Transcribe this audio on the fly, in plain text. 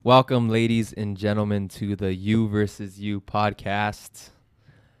Welcome, ladies and gentlemen, to the You versus You podcast.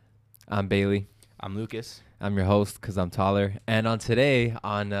 I'm Bailey. I'm Lucas. I'm your host because I'm taller. And on today,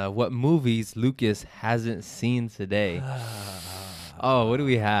 on what movies Lucas hasn't seen today. Oh, what do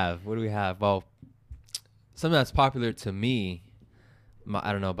we have? Well, something that's popular to me.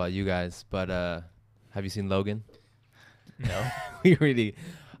 I don't know about you guys, but have you seen Logan? No.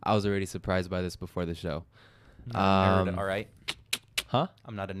 I was already surprised by this before the show. Not a nerd, all right? Huh?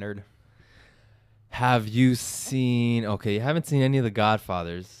 I'm not a nerd. Have you seen... Okay, you haven't seen any of The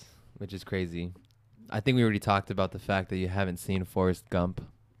Godfathers, which is crazy. I think we already talked about the fact that you haven't seen Forrest Gump.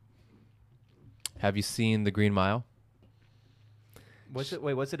 Have you seen The Green Mile? What's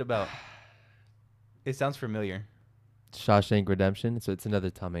it about? It sounds familiar. Shawshank Redemption? So it's another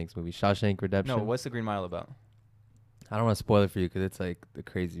Tom Hanks movie. Shawshank Redemption? No, what's The Green Mile about? I don't want to spoil it for you because it's like the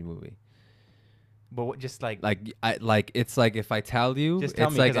crazy movie. But what, just like It's like if I tell you, Just tell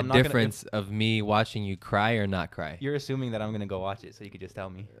it's me, like 'cause a I'm not gonna- difference of me watching you cry or not cry. you're assuming that I'm gonna go watch it, so you could just tell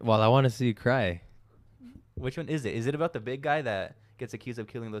me. Well, I want to see you cry. Which one is it? Is it about the big guy that gets accused of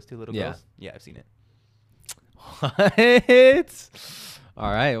killing those two little Yeah. girls? Yeah, I've seen it. What?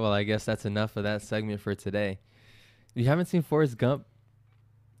 All right. Well, I guess that's enough of that segment for today. You haven't seen Forrest Gump?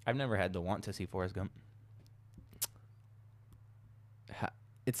 I've never had the want to see Forrest Gump.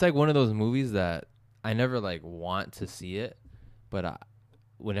 It's like one of those movies that I never like want to see it, but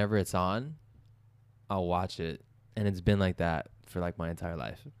whenever it's on, I'll watch it, and it's been like that for like my entire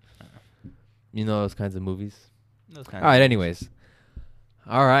life. You know those kinds of movies. Those All kinds right. of Anyways,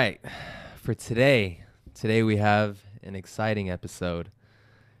 all right. For today we have an exciting episode.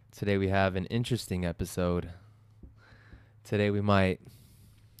 Today we have an interesting episode. Today we might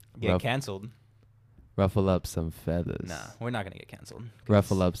get rough- canceled. ruffle up some feathers. Nah, we're not gonna get canceled. 'Cause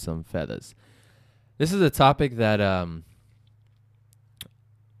Ruffle up some feathers. This is a topic that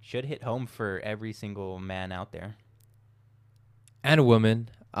should hit home for every single man out there. and a woman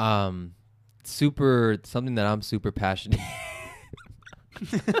something that I'm super passionate.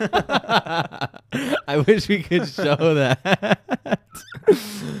 I wish we could show that.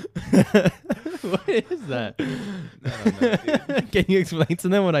 What is that? I don't know, dude. Can you explain to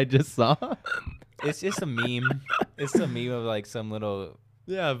them what I just saw? It's just a meme. It's a meme of like some little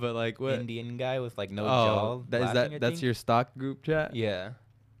Yeah, but like what? Indian guy with like no jaw. Oh, that is laughing, I that's think. your stock group chat? Yeah.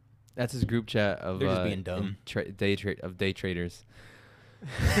 That's his group chat of They're just being dumb. day traders.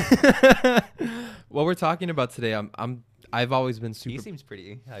 What we're talking about today, I've always been He super. seems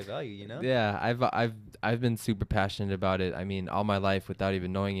pretty high value, you know? Yeah, I've been super passionate about it. I mean, all my life without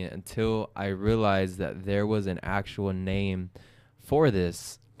even knowing it until I realized that there was an actual name for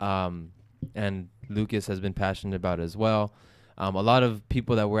this. And Lucas has been passionate about it as well. A lot of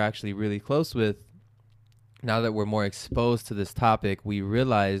people that we're actually really close with, now that we're more exposed to this topic, we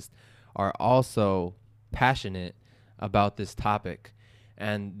realized are also passionate about this topic.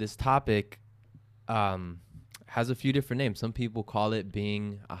 And this topic has a few different names. Some people call it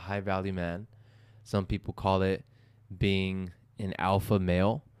being a high value man. Some people call it being an alpha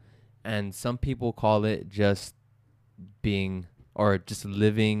male. And some people call it just being or just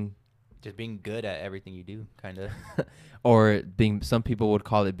living Just being good at everything you do, kind of. or being, some people would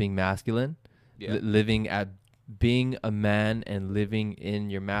call it being masculine. Yeah. Living at being a man and living in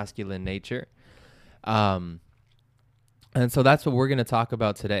your masculine nature. And so that's what we're going to talk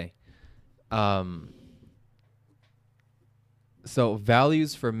about today. So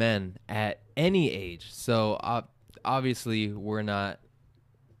values for men at any age. So obviously we're not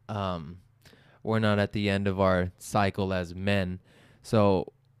at the end of our cycle as men.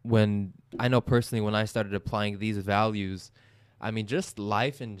 So when I know personally, when I started applying these values, I mean, just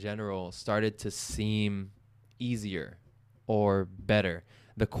life in general started to seem easier or better.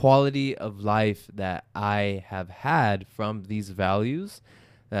 The quality of life that I have had from these values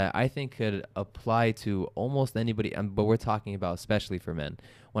that I think could apply to almost anybody, but we're talking about especially for men.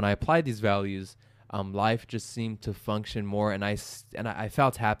 When I applied these values, life just seemed to function more, and I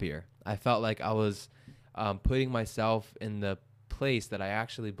felt happier. I felt like I was putting myself in the place that I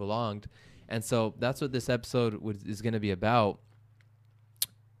actually belonged. And so that's what this episode is going to be about.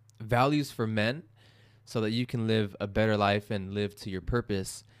 Values for men, so that you can live a better life and live to your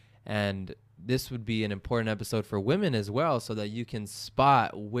purpose. And this would be an important episode for women as well, so that you can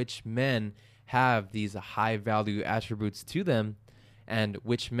spot which men have these high value attributes to them and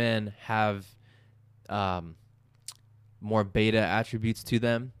which men have more beta attributes to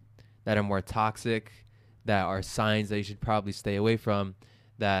them that are more toxic, that are signs that you should probably stay away from,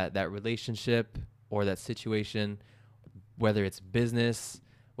 that relationship or that situation, whether it's business,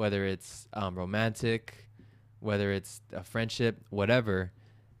 whether it's romantic, whether it's a friendship, whatever,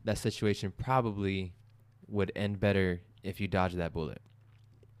 that situation probably would end better if you dodge that bullet.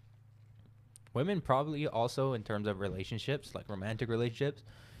 Women probably also, in terms of relationships, like romantic relationships,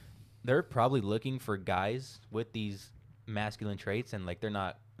 they're probably looking for guys with these masculine traits, and like they're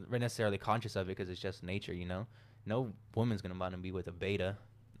not necessarily conscious of it because it's just nature, you know. No woman's gonna want to be with a beta.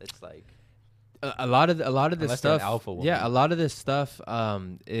 It's like A lot of this unless they're an stuff, alpha woman. yeah, a lot of this stuff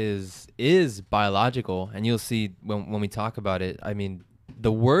is biological, and you'll see when we talk about it. I mean,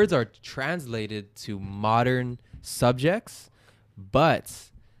 the words are translated to modern subjects,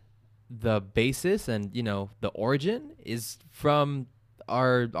 but the basis and the origin is from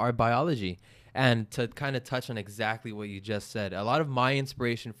our biology. And to kind of touch on exactly what you just said, a lot of my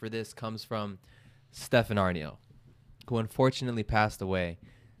inspiration for this comes from Stefan Arnio, who unfortunately passed away,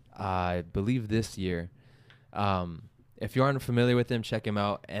 I believe this year. If you aren't familiar with him, check him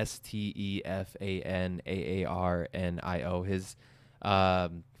out. STEFANAARNIO. His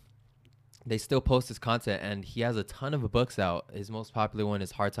they still post his content, and he has a ton of books out. His most popular one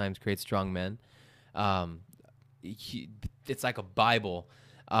is Hard Times Create Strong Men. It's like a Bible,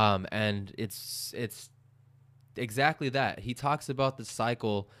 and it's exactly that. He talks about the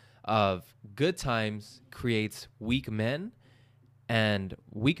cycle of good times creates weak men, and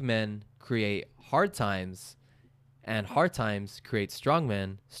weak men create hard times, and hard times create strong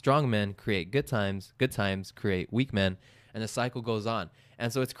men create good times create weak men, and the cycle goes on.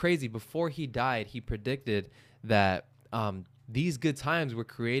 And so it's crazy. Before he died, he predicted that these good times were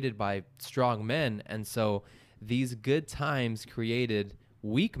created by strong men, and so these good times created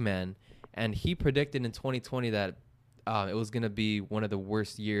weak men. And he predicted in 2020 that it was going to be one of the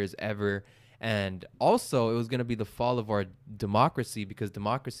worst years ever. And also, it was going to be the fall of our democracy, because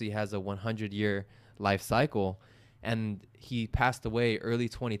democracy has a 100-year life cycle. And he passed away early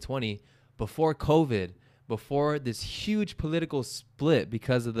 2020, before COVID, before this huge political split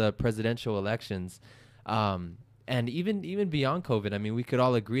because of the presidential elections. And even beyond COVID, I mean, we could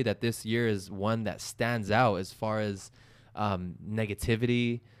all agree that this year is one that stands out as far as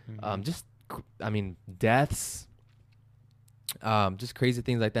negativity, deaths, just crazy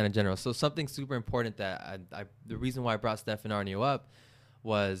things like that in general. So something super important that the reason why I brought Stefan Arnio up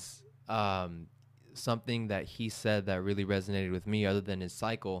was something that he said that really resonated with me, other than his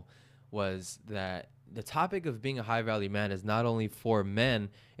cycle, was that the topic of being a high value man is not only for men,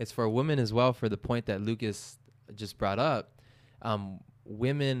 it's for women as well. For the point that Lucas just brought up,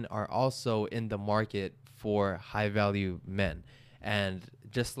 women are also in the market for high value men. And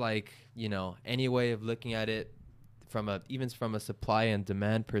just like, any way of looking at it, even from a supply and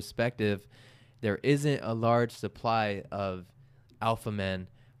demand perspective, there isn't a large supply of alpha men,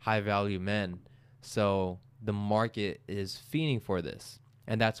 high value men. So the market is fiending for this.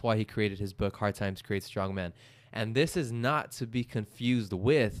 And that's why he created his book, Hard Times Create Strong Men. And this is not to be confused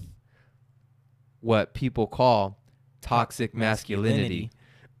with what people call toxic masculinity.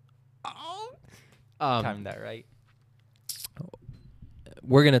 Timed that right.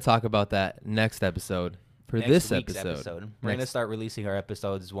 We're going to talk about that next episode. For Next this week's episode. We're going to start releasing our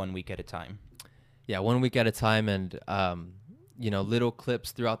episodes 1 week at a time. Yeah, 1 week at a time, and little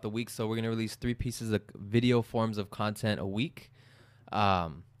clips throughout the week. So we're going to release 3 pieces of video forms of content a week.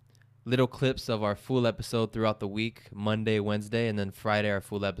 Little clips of our full episode throughout the week, Monday, Wednesday, and then Friday our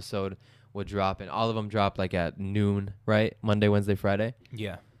full episode will drop, and all of them drop like at noon, right? Monday, Wednesday, Friday?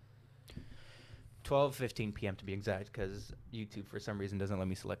 Yeah. 12:15 p.m. to be exact, because YouTube for some reason doesn't let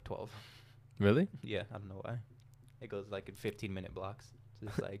me select 12. Really? Yeah, I don't know why. It goes like in 15-minute blocks. So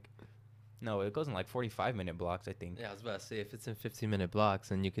it's like, no, it goes in like 45-minute blocks, I think. Yeah, I was about to say, if it's in 15-minute blocks,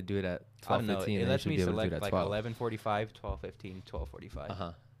 then you could do it at 12:15. I don't know. It lets me select like 12. 11:45, 12:15, 12:45.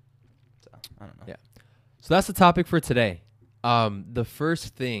 Uh-huh. So I don't know. Yeah. So that's the topic for today. The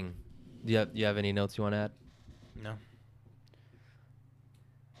first thing, do you have any notes you want to add? No.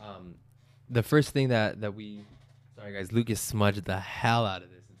 The first thing that we, sorry guys, Lucas smudged the hell out of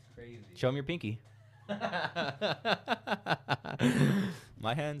this. It's crazy. Show him your pinky.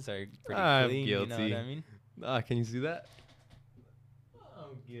 My hands are pretty I'm clean. guilty. You know what I mean? Can you see that?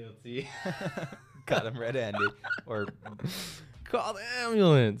 I'm guilty. Got him red-handed. Or, call the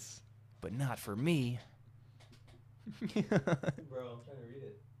ambulance. but not for me. Bro, I'm trying to read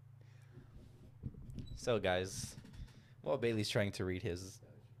it. So, guys, while Bailey's trying to read his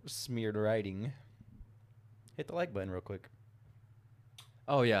smeared writing, hit the like button real quick.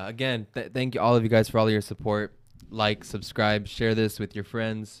 Oh yeah, again, thank you all of you guys for all your support. Like, subscribe, share this with your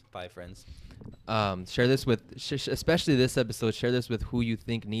friends. Bye, friends. Share this with, especially this episode, share this with who you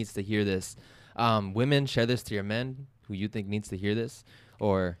think needs to hear this. Women, share this to your men who you think needs to hear this,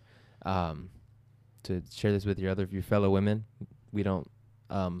 or to share this with your fellow women. We don't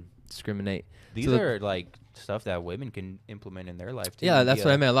discriminate. These So are like stuff that women can implement in their life too. yeah, that's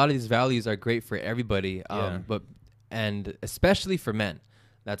what I meant. A lot of these values are great for everybody, Yeah. but and especially for men.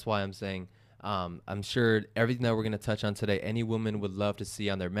 That's why I'm saying I'm sure everything that we're going to touch on today, any woman would love to see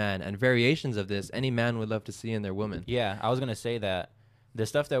on their man, and variations of this, any man would love to see in their woman. Yeah, I was gonna say that the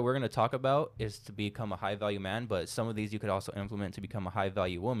stuff that we're gonna talk about is to become a high value man, but some of these you could also implement to become a high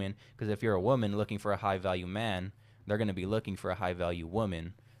value woman. Because if you're a woman looking for a high value man, they're gonna be looking for a high value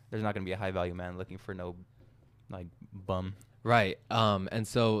woman. There's not gonna be a high value man looking for no like bum. Right. And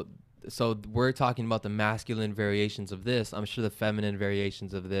so we're talking about the masculine variations of this. I'm sure the feminine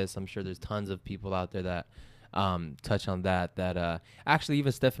variations of this. I'm sure there's tons of people out there that touch on that. Actually,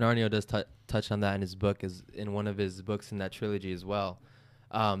 even Stefan Arnio does touch on that in his book, is in one of his books in that trilogy as well.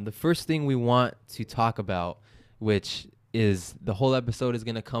 The first thing we want to talk about, which is the whole episode is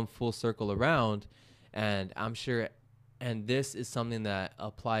going to come full circle around, and I'm sure, and this is something that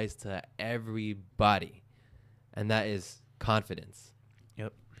applies to everybody, and that is confidence.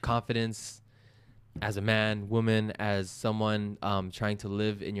 Yep. Confidence as a man, woman, as someone trying to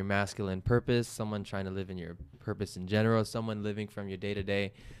live in your masculine purpose, someone trying to live in your purpose in general, someone living from your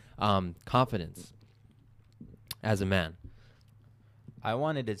day-to-day. Confidence as a man. I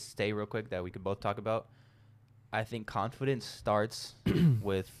wanted to stay real quick that we could both talk about. I think confidence starts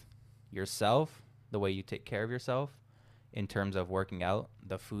with yourself, the way you take care of yourself in terms of working out,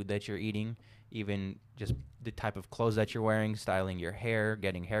 the food that you're eating, even just the type of clothes that you're wearing, styling your hair,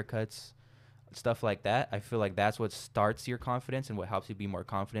 getting haircuts, stuff like that. I feel like that's what starts your confidence and what helps you be more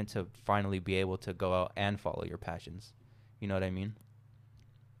confident to finally be able to go out and follow your passions. You know what I mean?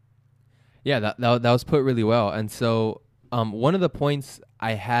 Yeah, that was put really well. And so one of the points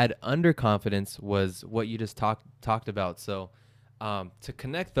I had under confidence was what you just talked about. So to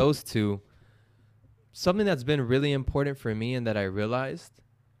connect those two, something that's been really important for me and that I realized,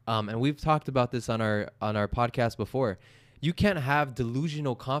 and we've talked about this on our podcast before, you can't have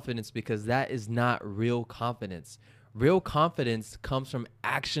delusional confidence because that is not real confidence. Real confidence comes from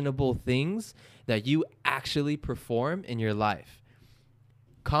actionable things that you actually perform in your life.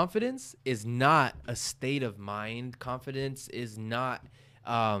 Confidence is not a state of mind. Confidence is not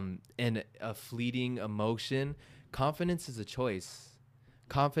a fleeting emotion. Confidence is a choice.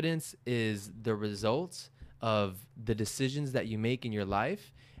 Confidence is the result of the decisions that you make in your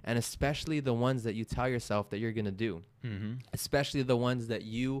life, and especially the ones that you tell yourself that you're going to do. Mm-hmm. Especially the ones that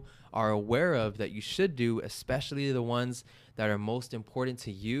you are aware of that you should do, especially the ones that are most important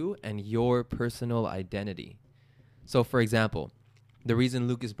to you and your personal identity. So, for example, the reason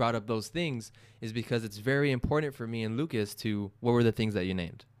Lucas brought up those things is because it's very important for me and Lucas to, what were the things that you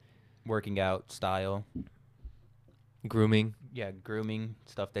named? Working out, style. Grooming. Yeah, grooming,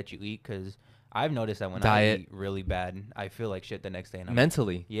 stuff that you eat, because I've noticed that when Diet. I eat really bad, I feel like shit the next day. And I'm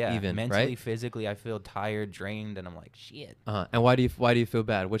Mentally, yeah, even, mentally, right? physically, I feel tired, drained, and I'm like, shit. And why do you feel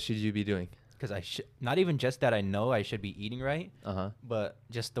bad? What should you be doing? Because not even just that I know I should be eating right, Uh-huh. but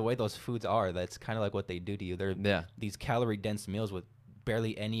just the way those foods are, that's kind of like what they do to you. They're these calorie-dense meals with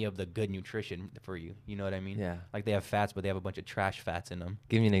barely any of the good nutrition for you. You know what I mean? Yeah. Like they have fats, but they have a bunch of trash fats in them.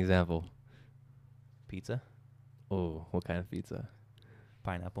 Give me an example. Pizza, Oh, what kind of pizza?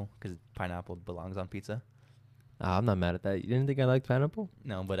 pineapple, because pineapple belongs on pizza. I'm not mad at that. You didn't think I liked pineapple?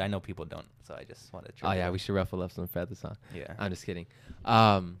 No, but I know people don't, so I just want to Oh, try. yeah, we should ruffle up some feathers, huh? Yeah. I'm just kidding.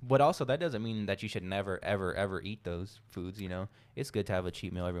 But also, that doesn't mean that you should never, ever, ever eat those foods, you know? It's good to have a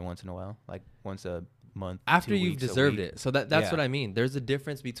cheat meal every once in a while, like once a month, After 2 you've weeks, a deserved week. it. So that's Yeah. what I mean. There's a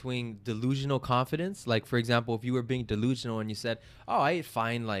difference between delusional confidence. Like, for example, if you were being delusional and you said, oh, I ate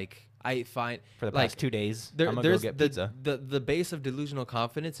fine, For the like, past 2 days, There, I'm going to go there's get pizza. the base of delusional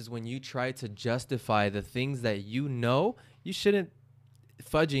confidence is when you try to justify the things that you know you shouldn't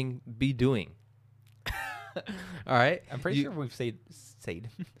fudging be doing. All right? I'm pretty sure we've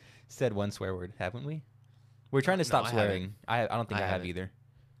said one swear word, haven't we? We're trying to stop I swearing. I don't think I I have haven't. either.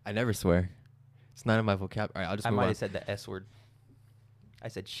 I never swear. It's not in my vocabulary. All right, I'll just I move might on. have said the S word. I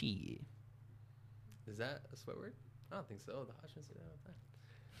said she. Is that a swear word? I don't think so. The Hodgman say that all the time.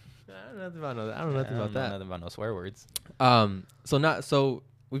 I don't know nothing about that. I don't know nothing about that. Nothing about no swear words. So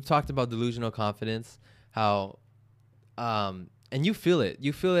we've talked about delusional confidence, how and you feel it.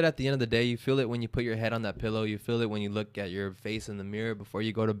 You feel it at the end of the day. You feel it when you put your head on that pillow. You feel it when you look at your face in the mirror before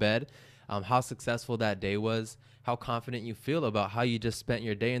you go to bed. How successful that day was, how confident you feel about how you just spent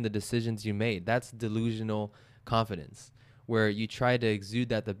your day and the decisions you made. That's delusional confidence, where you try to exude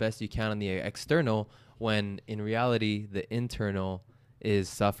that the best you can on the external when in reality the internal is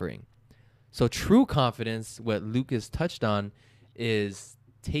suffering. So true confidence, what Lucas touched on, is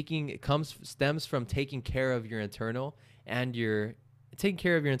stems from taking care of your internal and your taking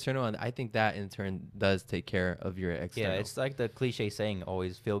care of your internal, and I think that in turn does take care of your external. Yeah, it's like the cliche saying,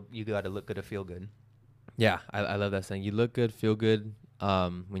 always feel, you got to look good to feel good. Yeah, I love that saying. You look good, feel good.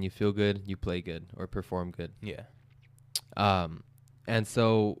 When you feel good, you play good or perform good. Yeah. And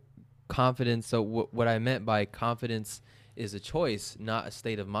so confidence. So what I meant by confidence is a choice, not a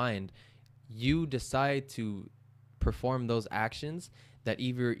state of mind. You decide to perform those actions that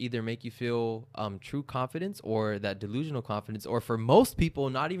either make you feel true confidence or that delusional confidence, or for most people,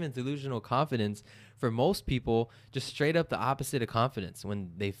 not even delusional confidence. For most people, just straight up the opposite of confidence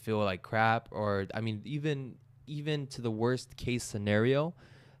when they feel like crap, or I mean, even to the worst case scenario,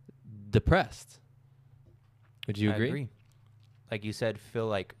 depressed. Would you I agree? Like you said, feel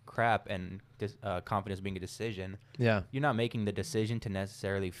like crap, and confidence being a decision. Yeah. You're not making the decision to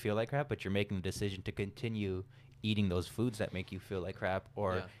necessarily feel like crap, but you're making the decision to continue eating those foods that make you feel like crap,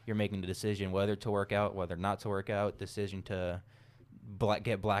 or Yeah. you're making the decision whether to work out, whether not to work out, decision to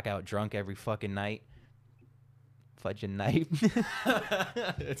get blackout drunk every fucking night. Fudging night.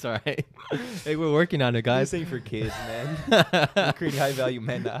 It's all right. Hey, we're working on it, guys. This ain't for kids, man. We're creating high value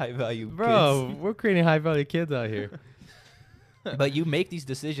men, not high value Bro, kids. we're creating high value kids out here. But you make these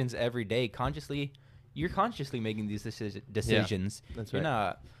decisions every day consciously. You're consciously making these decisions. That's You're right.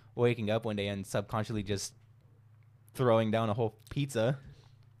 not waking up one day and subconsciously just throwing down a whole pizza.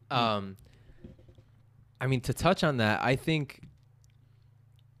 I mean, to touch on that, I think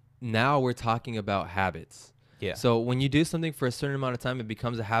now we're talking about habits. Yeah. So when you do something for a certain amount of time, it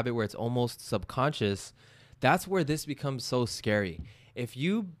becomes a habit where it's almost subconscious. That's where this becomes so scary. If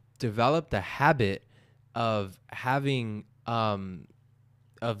you develop the habit of having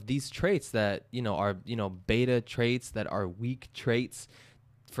of these traits that are beta traits, that are weak traits,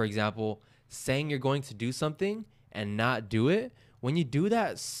 for example, saying you're going to do something and not do it, when you do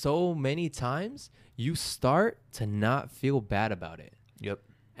that so many times, you start to not feel bad about it. Yep.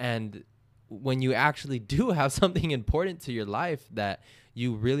 And when you actually do have something important to your life that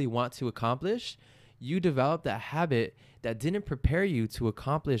you really want to accomplish, you develop that habit that didn't prepare you to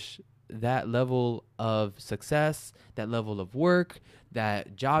accomplish that level of success, that level of work,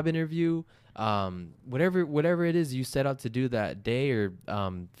 that job interview, whatever it is you set out to do that day, or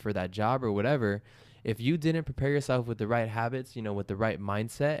for that job or whatever. If you didn't prepare yourself with the right habits, with the right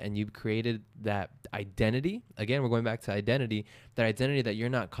mindset, and you created that identity, again, we're going back to identity, that identity that you're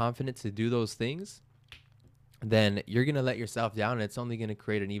not confident to do those things, then you're going to let yourself down, and it's only going to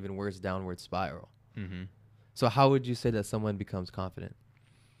create an even worse downward spiral. Mm-hmm. So how would you say that someone becomes confident?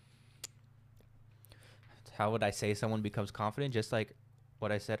 How would I say someone becomes confident? Just like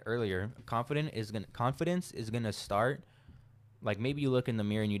what I said earlier, confidence is gonna start. Like, maybe you look in the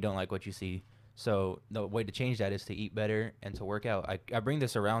mirror and you don't like what you see. So the way to change that is to eat better and to work out. I bring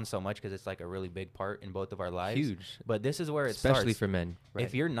this around so much because it's like a really big part in both of our lives. Huge. But this is where it Especially starts. for men. Right.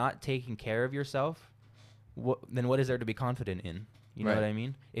 If you're not taking care of yourself, then what is there to be confident in? You know Right. what I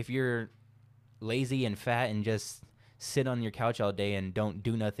mean? If you're lazy and fat and just sit on your couch all day and don't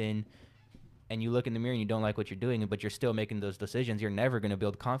do nothing, and you look in the mirror and you don't like what you're doing, but you're still making those decisions, you're never going to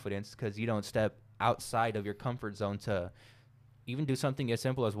build confidence because you don't step outside of your comfort zone to even do something as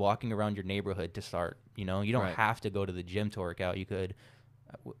simple as walking around your neighborhood to start. You don't Right. have to go to the gym to work out. You could,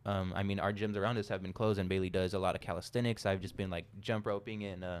 I mean, our gyms around us have been closed, and Bailey does a lot of calisthenics. I've just been like jump roping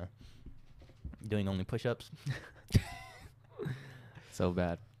and doing only push-ups. So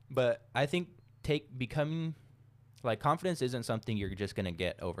bad. But I think becoming, like, confidence isn't something you're just going to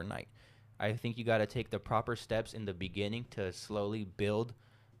get overnight. I think you got to take the proper steps in the beginning to slowly build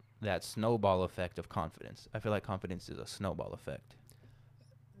that snowball effect of confidence. I feel like confidence is a snowball effect.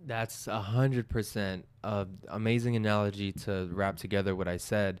 That's 100% amazing analogy to wrap together what I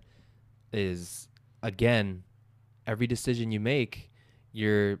said. Is, again, every decision you make,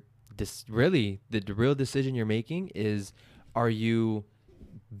 the real decision you're making is, are you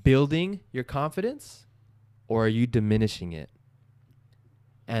building your confidence or are you diminishing it?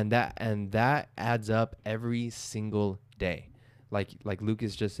 And that adds up every single day. Like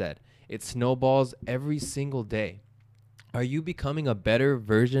Lucas just said, it snowballs every single day. Are you becoming a better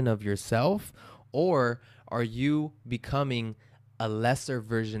version of yourself, or are you becoming a lesser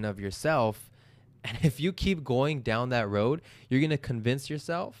version of yourself? And if you keep going down that road, you're going to convince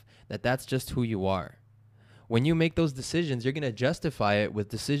yourself that that's just who you are. When you make those decisions, you're going to justify it with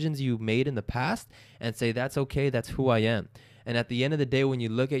decisions you made in the past and say, that's okay, that's who I am. And at the end of the day, when you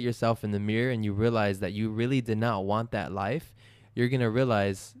look at yourself in the mirror and you realize that you really did not want that life, you're going to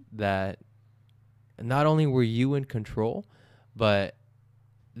realize that not only were you in control, but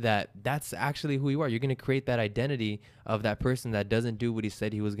that's actually who you are. You're going to create that identity of that person that doesn't do what he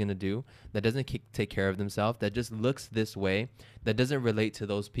said he was going to do, that doesn't take care of themselves, that just looks this way, that doesn't relate to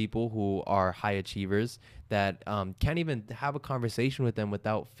those people who are high achievers, that can't even have a conversation with them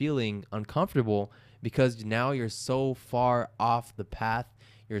without feeling uncomfortable, because now you're so far off the path.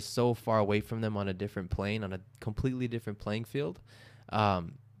 You're so far away from them on a different plane, on a completely different playing field,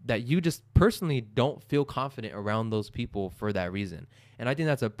 that you just personally don't feel confident around those people for that reason. And I think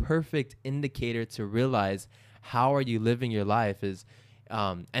that's a perfect indicator to realize how are you living your life is,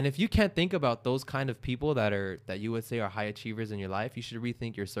 and if you can't think about those kind of people that you would say are high achievers in your life, you should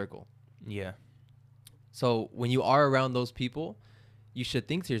rethink your circle. Yeah. So when you are around those people, you should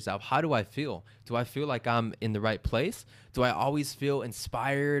think to yourself, how do I feel? Do I feel like I'm in the right place? Do I always feel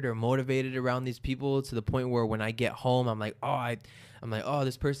inspired or motivated around these people to the point where when I get home, I'm like, oh,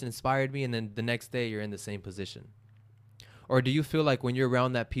 this person inspired me. And then the next day you're in the same position. Or do you feel like when you're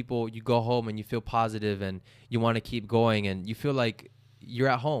around that people, you go home and you feel positive and you want to keep going and you feel like you're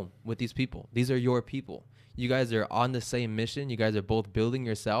at home with these people? These are your people. You guys are on the same mission. You guys are both building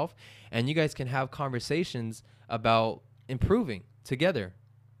yourself, and you guys can have conversations about improving together,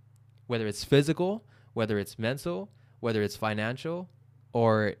 whether it's physical, whether it's mental, whether it's financial,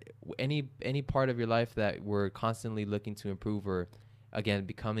 or any part of your life that we're constantly looking to improve, or again,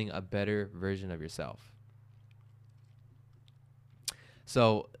 becoming a better version of yourself.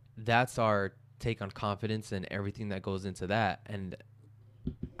 So that's our take on confidence and everything that goes into that. And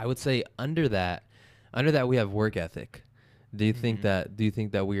I would say under that we have work ethic. Do you think that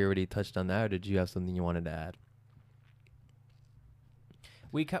we already touched on that, or did you have something you wanted to add?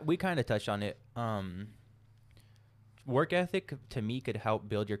 We kind of touched on it. Work ethic to me could help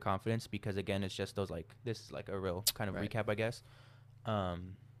build your confidence, because again, it's just those, like, this is like a real kind of recap, I guess.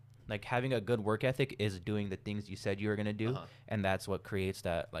 Like, having a good work ethic is doing the things you said you were going to do. And that's what creates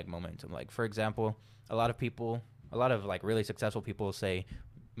that, like, momentum. Like, for example, a lot of like really successful people say,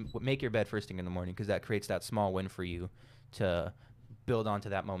 make your bed first thing in the morning, because that creates that small win for you to build onto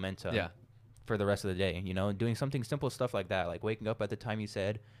that momentum for the rest of the day. You know, doing something simple stuff like that, like waking up at the time you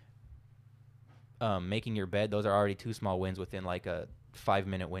said, making your bed, those are already 2 small wins within like a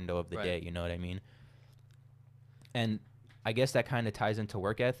 5-minute window of the day. You know what I mean? And I guess that kind of ties into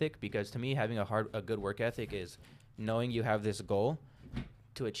work ethic, because to me, having a good work ethic is knowing you have this goal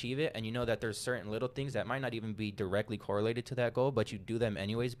to achieve it, and you know that there's certain little things that might not even be directly correlated to that goal, but you do them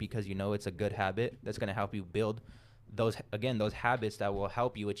anyways because you know it's a good habit that's going to help you build those habits that will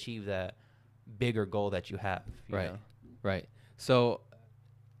help you achieve that bigger goal that you have. You know? Right. So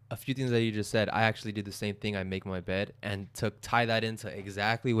a few things that you just said, I actually do the same thing. I make my bed, and to tie that into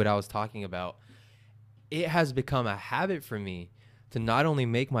exactly what I was talking about, it has become a habit for me to not only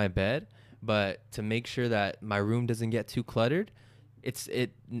make my bed, but to make sure that my room doesn't get too cluttered.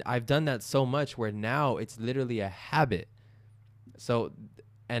 I've done that so much where now it's literally a habit. So,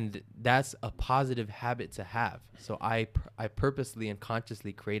 and that's a positive habit to have. So I purposely and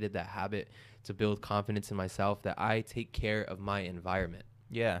consciously created that habit to build confidence in myself, that I take care of my environment.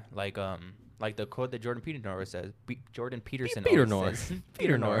 Yeah, like the quote that Jordan Peterson always says. The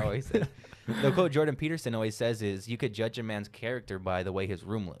quote Jordan Peterson always says is, you could judge a man's character by the way his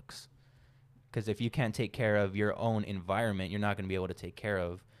room looks. Because if you can't take care of your own environment, you're not going to be able to take care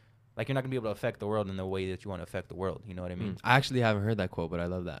of, like, you're not going to be able to affect the world in the way that you want to affect the world. You know what I mean? I actually haven't heard that quote, but I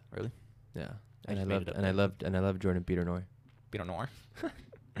love that. Really? Yeah. And I love Jordan Peterson.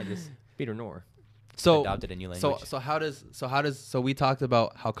 Peterson. Peterson. So adopted a new language. So we talked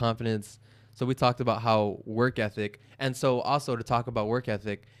about how confidence. So we talked about how work ethic, and so also to talk about work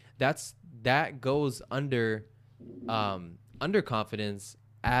ethic, that goes under confidence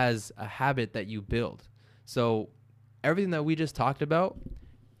as a habit that you build. So everything that we just talked about,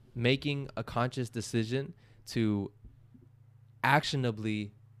 making a conscious decision to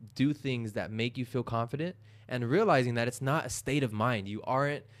actionably do things that make you feel confident, and realizing that it's not a state of mind. You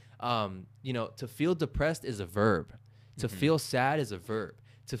aren't, to feel depressed is a verb. To feel sad is a verb.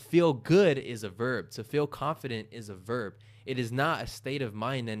 To feel good is a verb. To feel confident is a verb. It is not a state of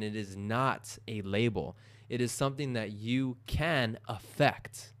mind, and it is not a label. It is something that you can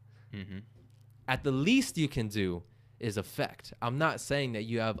affect. At the least you can do is affect. I'm not saying that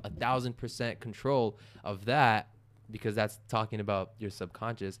you have 1,000% control of that, because that's talking about your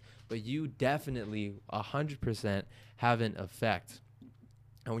subconscious, but you definitely 100% have an effect.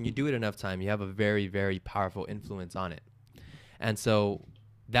 And when you do it enough time, you have a very, very powerful influence on it. And so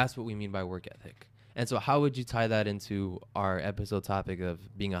that's what we mean by work ethic. And so how would you tie that into our episode topic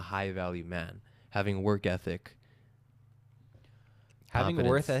of being a high value man, having work ethic? Having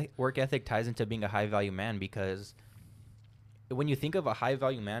work ethic ties into being a high value man, because when you think of a high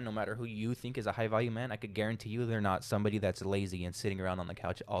value man, no matter who you think is a high value man, I could guarantee you they're not somebody that's lazy and sitting around on the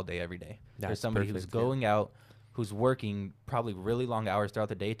couch all day every day. They're That's somebody who's perfect, yeah. going out, who's working probably really long hours throughout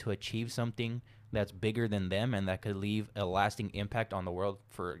the day to achieve something that's bigger than them and that could leave a lasting impact on the world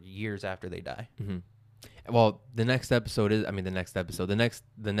for years after they die. Mm-hmm. Well, the next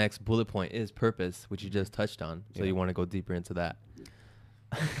bullet point is purpose, which you just touched on. So Yeah. you want to go deeper into that.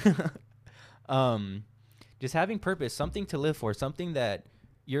 Just having purpose, something to live for, something that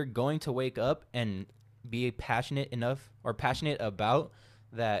you're going to wake up and be passionate enough or passionate about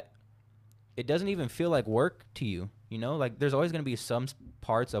that it doesn't even feel like work to you. You know, like there's always going to be some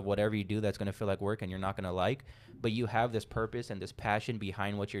parts of whatever you do that's going to feel like work and you're not going to like, but you have this purpose and this passion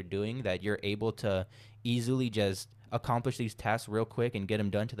behind what you're doing that you're able to easily just accomplish these tasks real quick and get them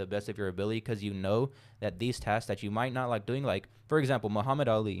done to the best of your ability because you know that these tasks that you might not like doing, like, for example, Muhammad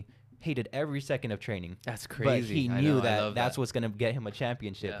Ali hated every second of training. That's But crazy. he I knew know, I that love that's what's going to get him a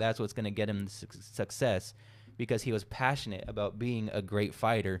championship. Yeah. That's what's going to get him success because he was passionate about being a great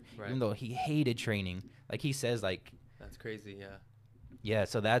fighter, Right. even though he hated training. Like he says, like, That's crazy. Yeah. yeah,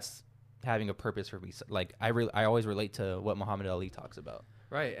 so that's having a purpose for me. So, like, I always relate to what Muhammad Ali talks about.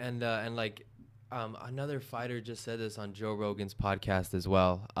 Right. And like, another fighter just said this on Joe Rogan's podcast as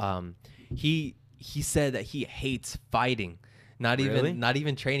well. He said that he hates fighting, not Really?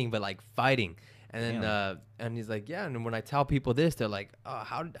 even training, but like fighting. And then and he's like, yeah. And when I tell people this, they're like,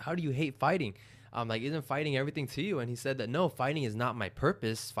 how do you hate fighting? Like, isn't fighting everything to you? And he said that no, fighting is not my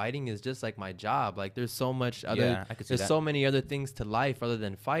purpose. Fighting is just like my job. Like, there's so much other, Yeah, I could see there's that. so many other things to life other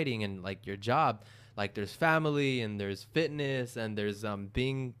than fighting and like your job. Like, there's family and there's fitness and there's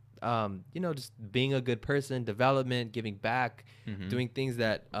being just being a good person, development, giving back, Mhm. doing things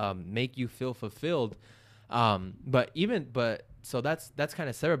that make you feel fulfilled. So that's kind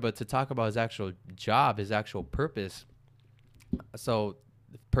of separate. But to talk about his actual job, his actual purpose. So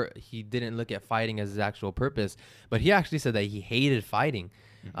he didn't look at fighting as his actual purpose, but he actually said that he hated fighting.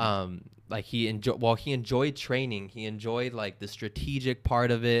 Mhm. Like he enjoyed training. He enjoyed like the strategic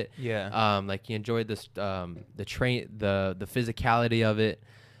part of it. Yeah. Like he enjoyed the physicality of it.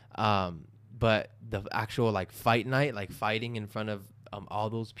 But the actual like fight night, like fighting in front of all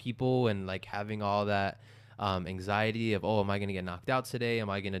those people and like having all that anxiety of, oh, am I gonna get knocked out today? Am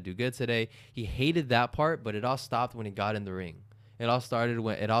I gonna do good today? He hated that part, but it all stopped when he got in the ring. It all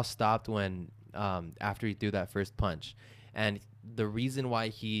stopped when after he threw that first punch. And the reason why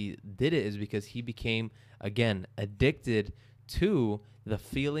he did it is because he became, again, addicted to the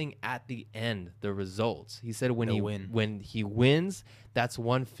feeling at the end, the results. He said when he wins, that's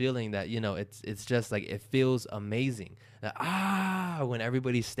one feeling that, it's just like, it feels amazing. When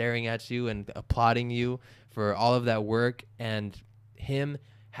everybody's staring at you and applauding you for all of that work, and him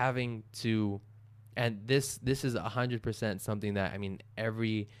having to, and this is 100% something that,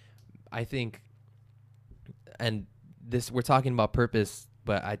 I think, and this, we're talking about purpose,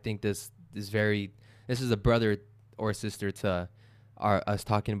 but I think this is a brother or sister to us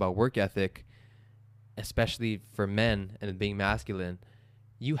talking about work ethic, especially for men and being masculine.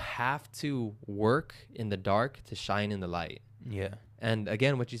 You have to work in the dark to shine in the light. Yeah. And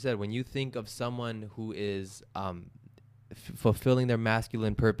again, what you said, when you think of someone who is fulfilling their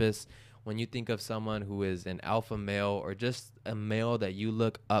masculine purpose, when you think of someone who is an alpha male or just a male that you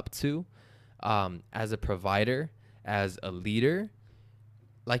look up to as a provider, as a leader,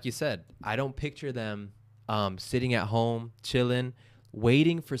 like you said, I don't picture them sitting at home, chilling,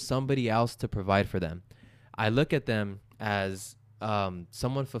 waiting for somebody else to provide for them. I look at them as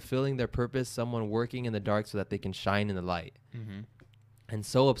someone fulfilling their purpose, someone working in the dark so that they can shine in the light. Mm-hmm. And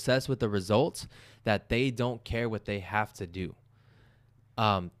so obsessed with the results that they don't care what they have to do.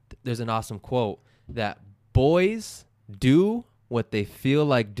 There's an awesome quote that boys do what they feel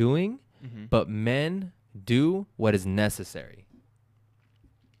like doing, Mm-hmm. but men do what is necessary.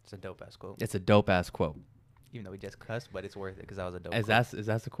 It's a dope ass quote. It's a dope ass quote. Even though we just cussed, but it's worth it because that was a dope. Is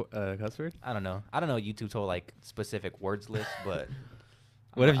quote. that the cuss word? I don't know. YouTube's whole like specific words list, but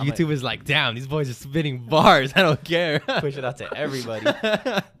What if YouTube is like, damn, these boys are spitting bars? I don't care. push it out to everybody,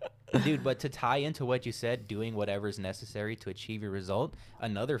 dude. But to tie into what you said, doing whatever is necessary to achieve your result.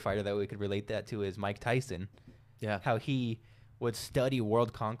 Another fighter that we could relate that to is Mike Tyson. Yeah. How he would study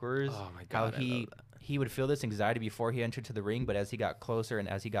world conquerors. Oh my God, How I love that. he would feel this anxiety before he entered to the ring, but as he got closer and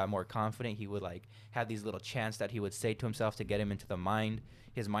as he got more confident, he would like have these little chants that he would say to himself to get him into the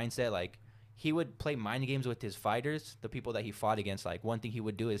his mindset. Like he would play mind games with his fighters, the people that he fought against. Like one thing he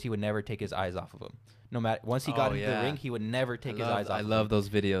would do is he would never take his eyes off of them. No matter once he got into the ring, he would never take his eyes off. I love those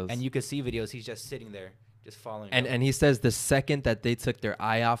videos. And you could see videos. He's just sitting there, just following. And he says the second that they took their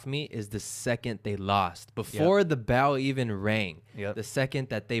eye off me is the second they lost. Before the bell even rang, the second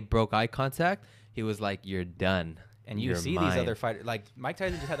that they broke eye contact, he was like, "You're done." And you see these other fighters, like Mike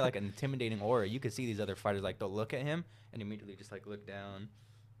Tyson just had like an intimidating aura. You could see these other fighters, like they'll look at him and immediately just like look down,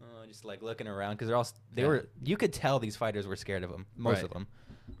 just like looking around because they were. You could tell these fighters were scared of him, most of them.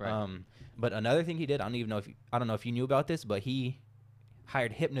 Right. But another thing he did, I don't know if you knew about this, but he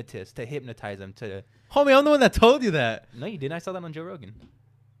hired hypnotists to hypnotize him to. Homie, I'm the one that told you that. No, you didn't. I saw that on Joe Rogan.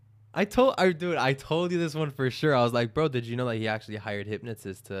 I told you this one for sure. I was like, bro, did you know that he actually hired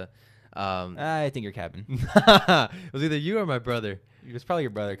hypnotists to? I think you're capping. It was either you or my brother. It was probably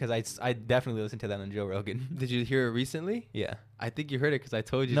your brother because I definitely listened to that on Joe Rogan. Did you hear it recently? Yeah. I think you heard it because I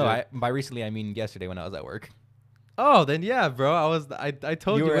told you. No, by recently I mean yesterday when I was at work. Oh, then yeah, bro. I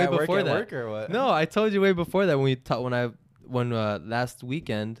told you way before that. Work or what? No, I told you way before that when last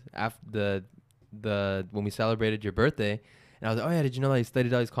weekend after when we celebrated your birthday. And I was like, oh yeah, did you know that he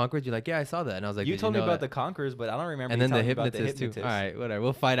studied all these conquerors? You're like, yeah, I saw that. And I was like, you told me about the conquerors, but I don't remember. And then the hypnotist too. All right, whatever.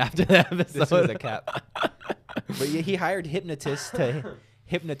 We'll fight after that episode. This was a cap. But yeah, he hired hypnotists to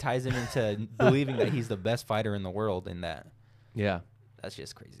hypnotize him into believing that he's the best fighter in the world. In that, yeah, that's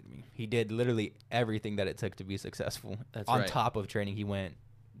just crazy to me. He did literally everything that it took to be successful. That's on right. top of training, he went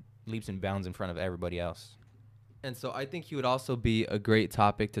leaps and bounds in front of everybody else. And so I think he would also be a great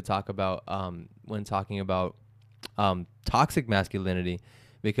topic to talk about when talking about toxic masculinity,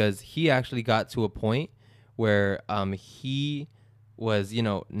 because he actually got to a point where he was,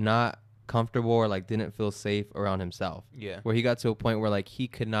 not comfortable or like didn't feel safe around himself. Yeah. Where he got to a point where like he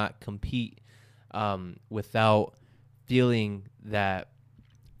could not compete without feeling that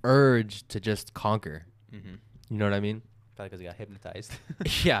urge to just conquer. Mm-hmm. You know what I mean? Probably because he got hypnotized.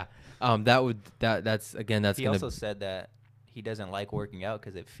 Yeah. That's He also said that he doesn't like working out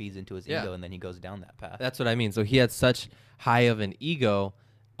because it feeds into his ego, and then he goes down that path. That's what I mean. So he had such high of an ego,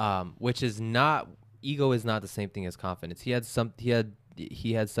 which is not ego is not the same thing as confidence. He had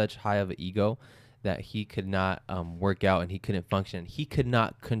such high of an ego that he could not work out and he couldn't function. He could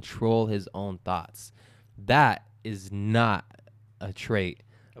not control his own thoughts. That is not a trait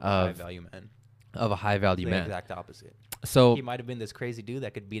of a high value man. Of a high value man. The exact opposite. So he might have been this crazy dude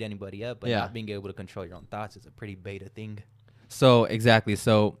that could beat anybody up, but not being able to control your own thoughts is a pretty beta thing. So exactly.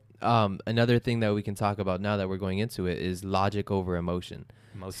 So another thing that we can talk about now that we're going into it is logic over emotion.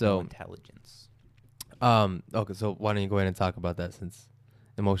 Emotional intelligence. Okay, so why don't you go ahead and talk about that, since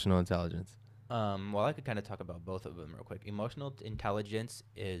emotional intelligence? Well, I could kind of talk about both of them real quick. Emotional intelligence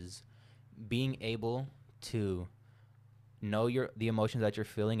is being able to know the emotions that you're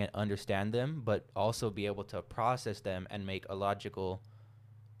feeling and understand them, but also be able to process them and make a logical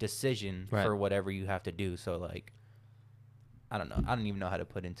decision for whatever you have to do. So like, I don't know. I don't even know how to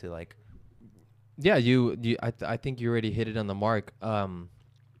put into like. Yeah, I think you already hit it on the mark.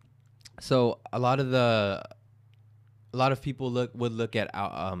 So a lot of people would look at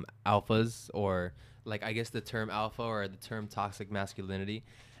alphas, or like I guess the term alpha or the term toxic masculinity,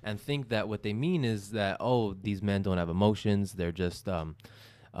 and think that what they mean is that, oh, these men don't have emotions. They're just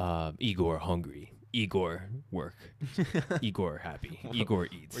Igor hungry, Igor work, Igor happy, Igor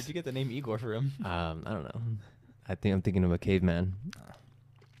eats. Where'd you get the name Igor from? I don't know. I think I'm thinking of a caveman.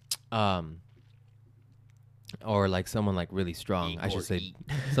 Or like someone like really strong. I should say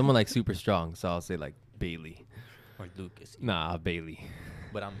someone like super strong. So I'll say like Bailey. Or Lucas. Nah, Bailey.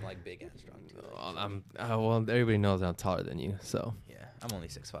 But I'm like big and strong too. Well, everybody knows I'm taller than you, so. Yeah, I'm only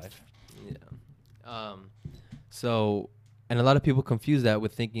 6'5". Yeah. So, and a lot of people confuse that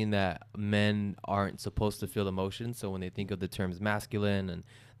with thinking that men aren't supposed to feel emotions. So when they think of the terms masculine, and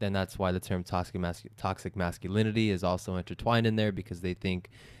then that's why the term toxic masculinity is also intertwined in there, because they think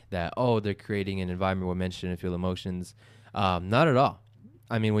that, oh, they're creating an environment where men shouldn't feel emotions. Not at all.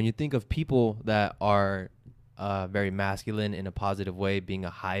 I mean, when you think of people that are very masculine in a positive way, being a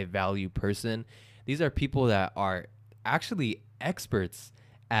high value person, these are people that are actually experts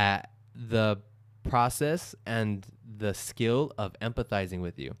at the process and the skill of empathizing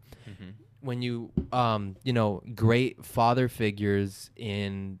with you. Mm-hmm. When you, great father figures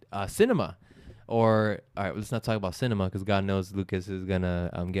in cinema, or, all right, let's not talk about cinema because God knows Lucas is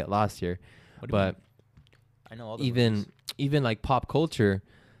gonna get lost here. But I know all the even like pop culture,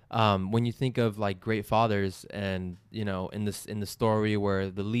 when you think of like great fathers, and in the story where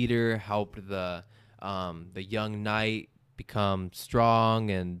the leader helped the young knight become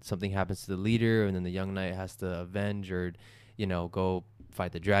strong, and something happens to the leader, and then the young knight has to avenge, or go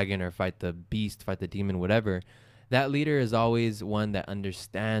fight the dragon, or fight the beast, fight the demon, whatever. That leader is always one that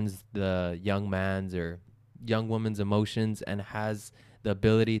understands the young man's or young woman's emotions and has the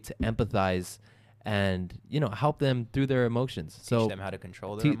ability to empathize and help them through their emotions. Teach them how to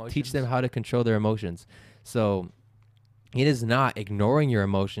control their emotions. Teach them how to control their emotions. So it is not ignoring your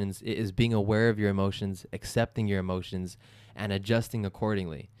emotions. It is being aware of your emotions, accepting your emotions, and adjusting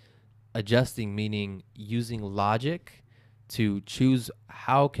accordingly. Adjusting meaning using logic to choose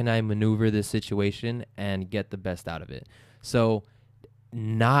how can I maneuver this situation and get the best out of it. So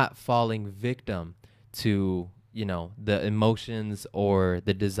not falling victim to, the emotions or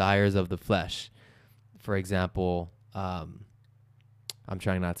the desires of the flesh. For example, I'm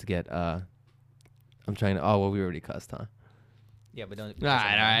trying not to get, oh, well, we already cussed, huh? Yeah, but don't. All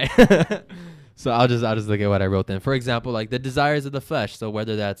right. So I'll just look at what I wrote then. For example, like the desires of the flesh. So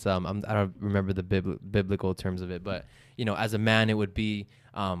whether that's I don't remember the biblical terms of it, but as a man it would be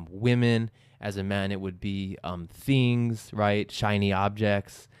women. As a man it would be things, right? Shiny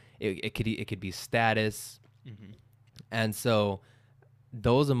objects. It could be status, and so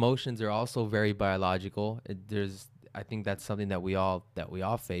those emotions are also very biological. I think that's something that we all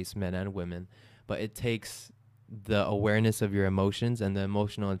face, men and women, but it takes the awareness of your emotions and the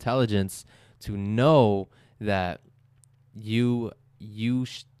emotional intelligence to know that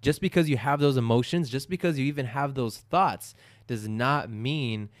just because you have those emotions, just because you even have those thoughts, does not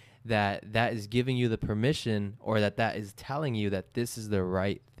mean that is giving you the permission, or that is telling you that this is the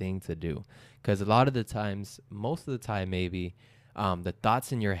right thing to do. Because a lot of the times, most of the time maybe, the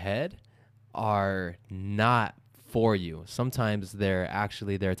thoughts in your head are not for you. Sometimes they're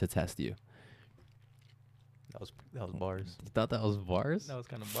actually there to test you. That was bars. You thought that was bars? That was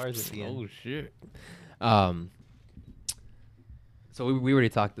kind of bars at the end. Oh shit. So we already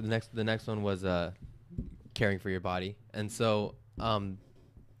talked. The next one was caring for your body, and so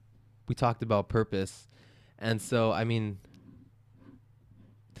we talked about purpose, and so I mean,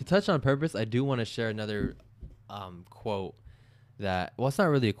 to touch on purpose, I do want to share another quote that, well, it's not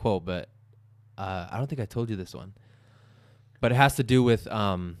really a quote, but I don't think I told you this one, but it has to do with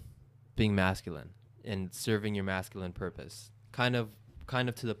being masculine and serving your masculine purpose. Kind of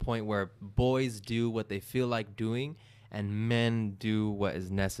to the point where boys do what they feel like doing and men do what is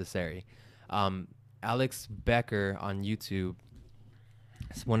necessary. Alex Becker on YouTube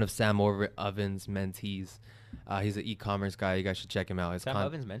is one of Sam Ovens' mentees. He's an e-commerce guy. You guys should check him out. Sam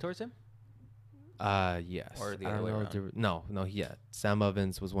Ovens mentors him? Yes. Or the other way around? No. Yeah. Sam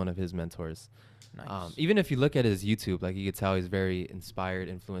Ovens was one of his mentors. Nice. Even if you look at his YouTube, like you could tell he's very inspired,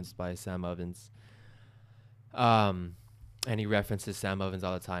 influenced by Sam Ovens. And he references Sam Ovens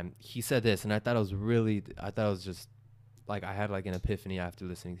all the time. He said this, and I thought it was just like, I had like an epiphany after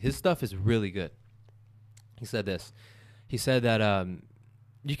listening. His stuff is really good. He said this. He said that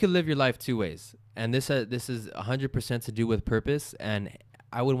you can live your life two ways, and this is 100% to do with purpose. And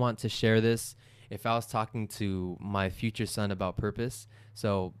I would want to share this if I was talking to my future son about purpose.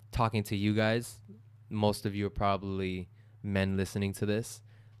 So talking to you guys, most of you are probably men listening to this,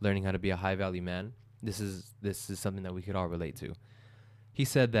 learning how to be a high value man. This is something that we could all relate to. He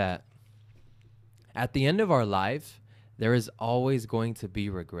said that at the end of our life, there is always going to be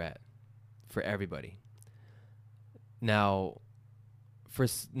regret for everybody. Now,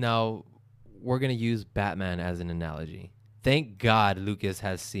 we're going to use Batman as an analogy. Thank God Lucas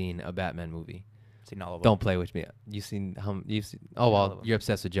has seen a Batman movie. Seen all of them. Don't play with me. You've seen oh, well, you're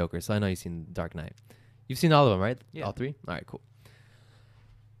obsessed with Joker, so I know you've seen Dark Knight. You've seen all of them, right? Yeah. All three? All right, cool.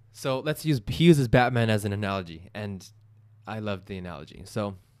 So he uses Batman as an analogy, and I love the analogy.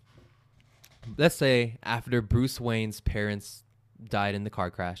 So let's say after Bruce Wayne's parents died in the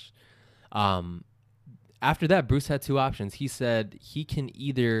car crash, after that, Bruce had two options. He said he can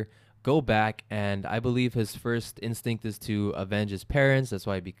either go back, and I believe his first instinct is to avenge his parents. That's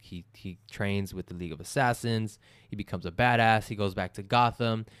why he trains with the League of Assassins. He becomes a badass. He goes back to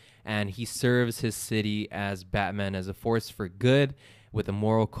Gotham, and he serves his city as Batman, as a force for good, with a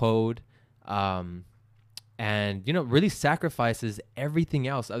moral code, and really sacrifices everything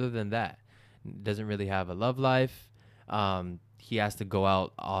else other than that. Doesn't really have a love life. He has to go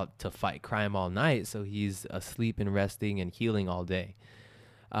out to fight crime all night, so he's asleep and resting and healing all day.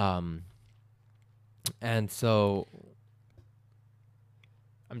 And so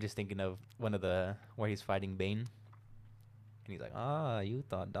I'm just thinking of one of where he's fighting Bane, and he's like, you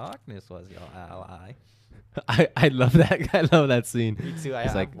thought darkness was your ally. I love that. I love that scene. Me too.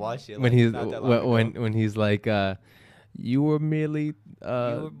 I like watched it when he's when he's like, you were merely you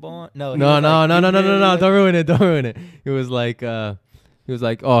were born. No, no. Don't ruin it. Don't ruin it. It was like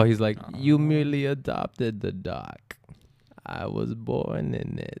you merely adopted the dark. I was born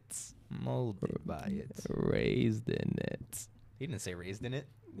in it, molded by it, raised in it. He didn't say raised in it.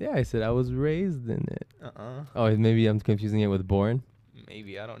 Yeah, I said I was raised in it. Uh-uh. Oh, maybe I'm confusing it with born.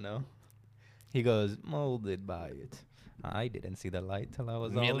 Maybe, I don't know. He goes, molded by it. I didn't see the light till I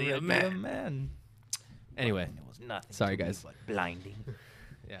was Merely already a a man. Anyway, It was nothing. sorry, to me guys. but blinding.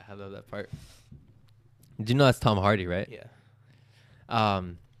 Yeah, I love that part. Did you know that's Tom Hardy, right? Yeah.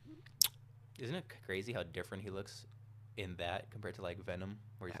 Um, Isn't it crazy how different he looks in that compared to like Venom,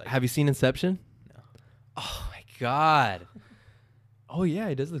 where he's like, have you seen Inception? No. Oh my god. Oh yeah,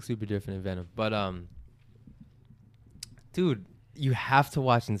 he does look super different in Venom. But dude, you have to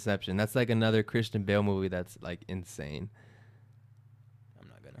watch Inception. That's like another Christian Bale movie that's like insane. I'm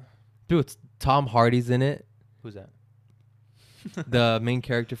not gonna. Dude, Tom Hardy's in it. Who's that? The main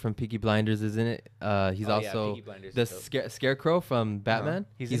character from Peaky Blinders is in it. He's Oh, yeah, also Peaky Blinders the is dope. Scarecrow from Batman.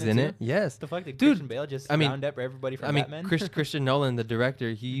 He's He's in in it it. too? Yes. The fuck did Dude, Christian Bale just I mean- round up everybody from I mean, Batman? Christian Nolan, the director,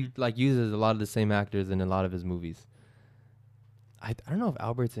 he Mhm. like uses a lot of the same actors in a lot of his movies. I don't know if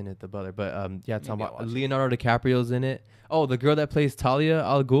Albert's in it, the brother, but yeah, Maybe I'll watch it. Leonardo DiCaprio's in it. Oh, the girl that plays Talia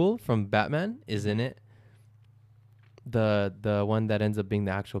al Ghul from Batman is in it. The one that ends up being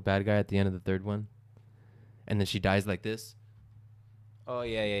the actual bad guy at the end of the third one, and then she dies like this. Oh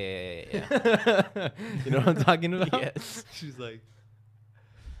yeah. You know what I'm talking about? Yes. She's like,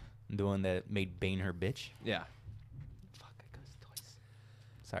 The one that made Bane her bitch. yeah. Fuck, I cussed twice.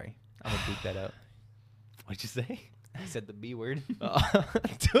 Sorry, I'm gonna beat that out. What'd you say? I said the B word.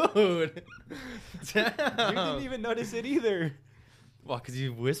 Dude. You didn't even notice it either. Well, because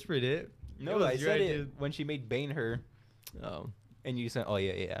you whispered it. No, It was I your said idea. it when she made Bane her, Oh. and you said, "Oh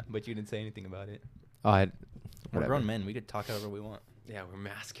yeah," but you didn't say anything about it. Oh, We're whatever. grown men. We could talk however we want. Yeah, we're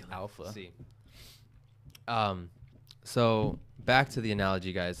masculine. Alpha. See. So back to the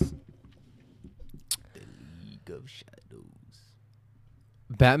analogy, guys. The League of Shadows.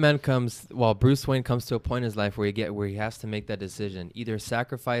 Bruce Wayne comes to a point in his life where he has to make that decision. Either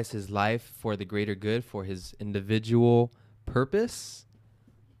sacrifice his life for the greater good, for his individual purpose,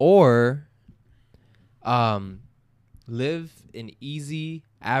 or live an easy,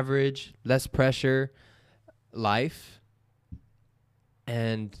 average, less pressure life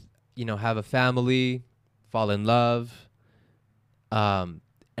and, have a family, fall in love, and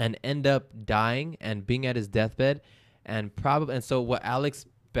end up dying and being at his deathbed. And so what Alex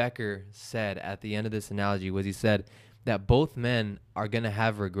Becker said at the end of this analogy was he said that both men are going to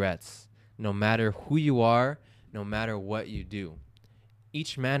have regrets, no matter who you are, no matter what you do.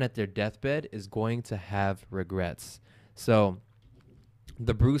 Each man at their deathbed is going to have regrets. So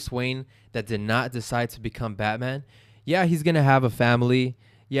the Bruce Wayne that did not decide to become Batman, yeah, he's going to have a family.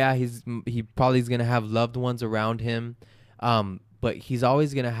 Yeah, he probably is going to have loved ones around him. But he's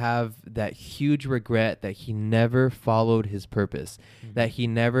always going to have that huge regret that he never followed his purpose, that he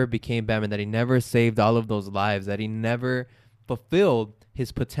never became Batman, that he never saved all of those lives, that he never fulfilled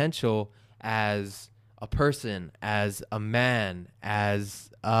his potential as a person, as a man, as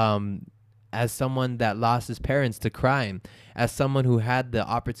someone that lost his parents to crime, as someone who had the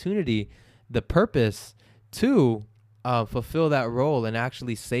opportunity, the purpose to fulfill that role and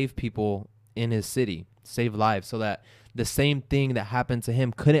actually save people in his city, save lives, so that the same thing that happened to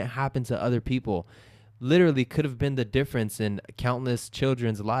him couldn't happen to other people. Literally could have been the difference in countless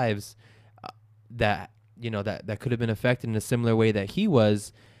children's lives that could have been affected in a similar way that he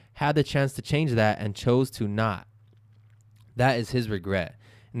was, had the chance to change that and chose to not. That is his regret,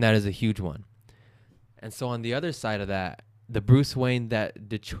 and that is a huge one. And so on the other side of that, the Bruce Wayne that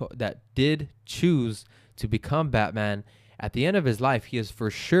did choose to become Batman, at the end of his life, he is for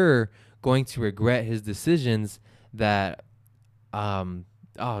sure going to regret his decisions that, I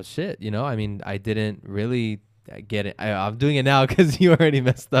didn't really get it. I'm doing it now because you already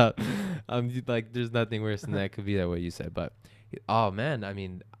messed up. There's nothing worse than that. Could be that way you said, but, oh man,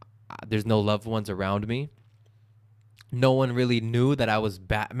 there's no loved ones around me. No one really knew that I was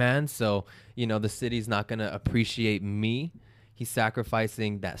Batman, so, the city's not going to appreciate me. He's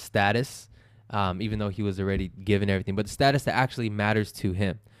sacrificing that status, even though he was already given everything. But the status that actually matters to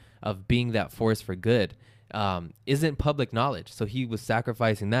him of being that force for good isn't public knowledge. So he was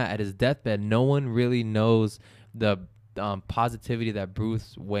sacrificing that at his deathbed. No one really knows the positivity that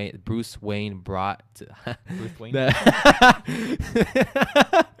Bruce Wayne brought to Bruce Wayne?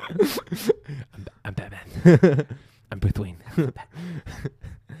 I'm Batman. I'm Bruce Wayne.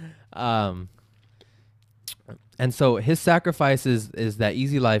 And so his sacrifice is that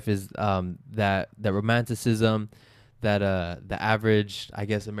easy life, is that romanticism, that the average, I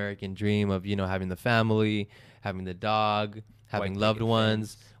guess, American dream of, having the family, having the dog, having loved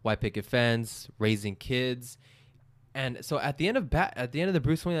ones, white picket fence, raising kids. And so at the end of the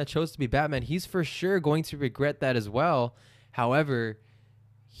Bruce Wayne that chose to be Batman, he's for sure going to regret that as well. However,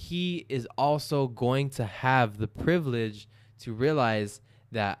 he is also going to have the privilege to realize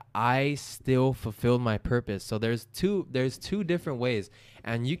that I still fulfilled my purpose. So there's two different ways,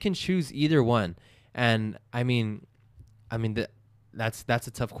 and you can choose either one. And that's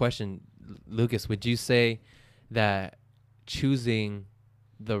a tough question, Lucas. Would you say that choosing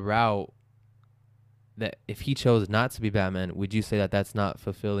the route that if he chose not to be Batman, would you say that that's not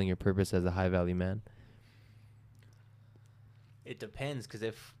fulfilling your purpose as a high value man? It depends, because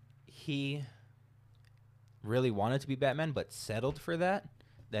if he really wanted to be Batman but settled for that,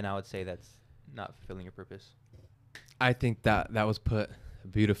 then I would say that's not fulfilling your purpose. I think that was put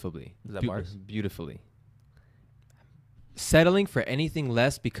beautifully. Is that bars? Beautifully. Settling for anything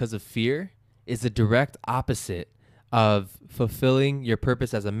less because of fear is the direct opposite of fulfilling your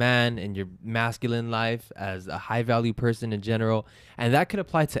purpose as a man in your masculine life, as a high value person in general. And that could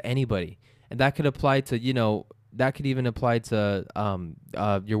apply to anybody. And that could apply to, that could even apply to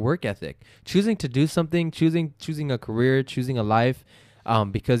your work ethic. Choosing to do something, choosing a career, choosing a life,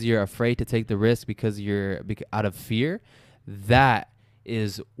 because you're afraid to take the risk, because you're out of fear. That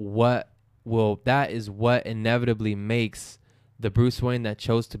is what inevitably makes the Bruce Wayne that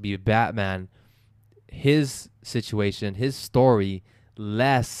chose to be Batman, his situation, his story,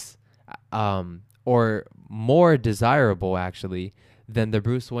 less or more desirable actually than the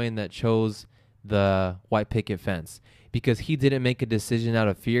Bruce Wayne that chose the white picket fence, because he didn't make a decision out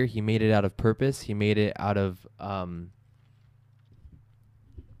of fear. He made it out of purpose. He made it out of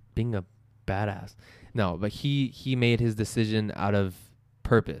being a badass. No, but he made his decision out of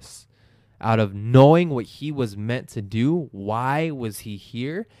purpose, out of knowing what he was meant to do. Why was he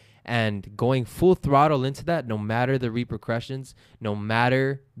here? And going full throttle into that, no matter the repercussions, no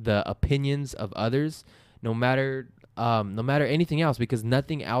matter the opinions of others, no matter anything else, because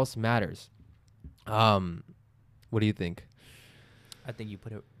nothing else matters. What do you think? I think you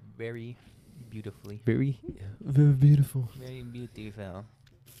put it very beautifully. Very beautiful. Very beautiful.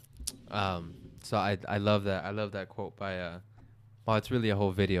 So I love that. I love that quote by well, it's really a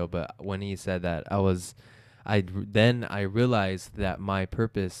whole video, but when he said that, I realized that my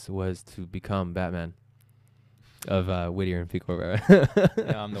purpose was to become Batman of Whittier and Pico. Yeah,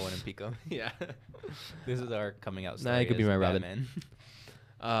 I'm the one in Pico. Yeah. This is our coming out story. Nah, it could be as my Robin.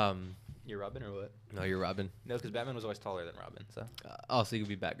 Batman. You're Robin or what? No, you're Robin. No, because Batman was always taller than Robin. So. So you could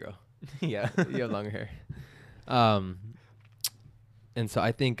be Batgirl. Yeah. You have longer hair. And so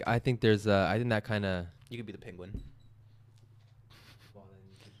I think there's I think that kind of. You could be the Penguin. Well, then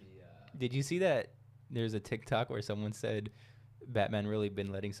you could be, Did you see that? There's a TikTok where someone said Batman really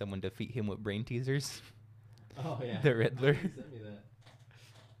been letting someone defeat him with brain teasers. Oh yeah. The Riddler. Send me that.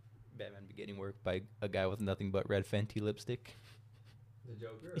 Batman be getting worked by a guy with nothing but red Fenty lipstick. The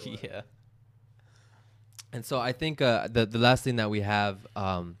Joker. Or what? Yeah. And so I think the last thing that we have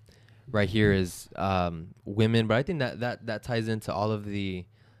right here is women, but I think that ties into all of the,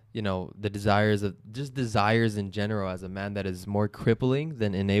 the desires in general as a man that is more crippling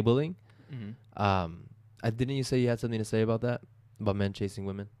than enabling. Mm-hmm. Didn't you say you had something to say about that, about men chasing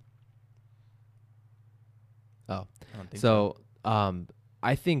women? Oh, I don't think so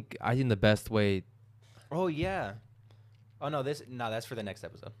I think the best way. Oh yeah. Oh no, that's for the next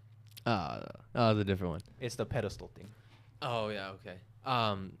episode. It's a different one. It's the pedestal thing. Oh yeah, okay.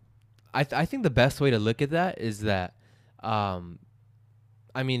 I think the best way to look at that is that, I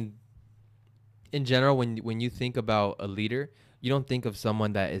mean, in general, when you think about a leader, you don't think of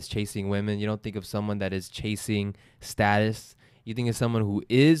someone that is chasing women. You don't think of someone that is chasing status. You think of someone who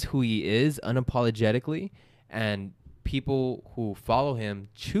is who he is unapologetically, and people who follow him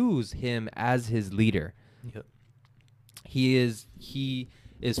choose him as his leader. Yep. He is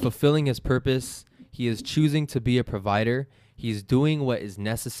fulfilling his purpose. He is choosing to be a provider. He's doing what is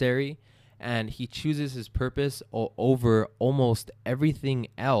necessary, and he chooses his purpose over almost everything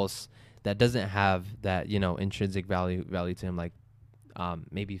else that doesn't have that, intrinsic value to him, like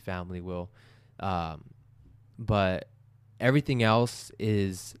maybe family will. But everything else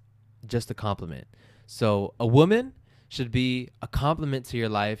is just a compliment. So a woman should be a compliment to your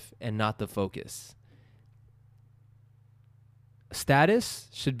life and not the focus. Status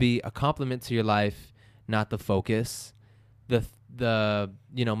should be a compliment to your life, not the focus. The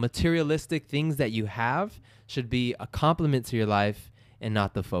materialistic things that you have should be a compliment to your life and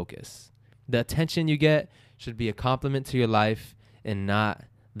not the focus. The attention you get should be a compliment to your life and not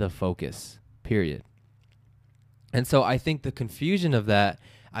the focus, period. And so I think the confusion of that,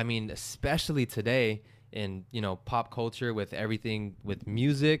 especially today in, pop culture, with everything, with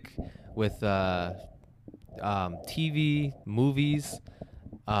music, with TV, movies,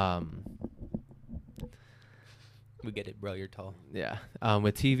 We get it, bro. You're tall. Yeah.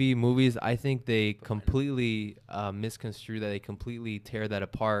 With TV, movies, I think they completely misconstrue that. They completely tear that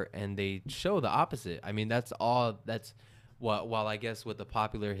apart, and they show the opposite. I mean, that's all. That's what. While I guess with the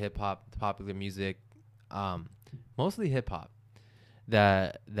popular hip hop, popular music, mostly hip hop,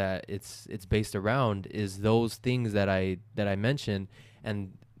 that it's based around is those things that I mentioned.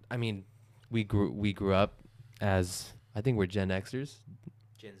 And I mean, we grew up as, I think we're Gen Xers,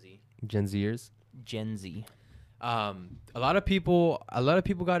 Gen Z. Gen Zers. Gen Z. A lot of people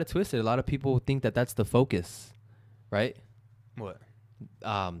got it twisted. A lot of people think that that's the focus, right? What?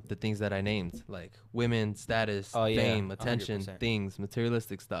 The things that I named, like women, status, Oh, yeah, fame, attention, 100%. things,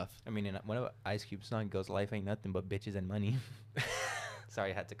 materialistic stuff. I mean, in one of Ice Cube's song goes, "Life ain't nothing but bitches and money."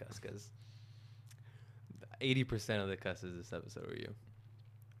 Sorry, I had to cuss because 80% of the cusses this episode were you.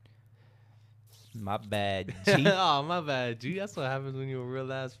 my bad. G. That's Oh, my bad, G. That's what happens when you're a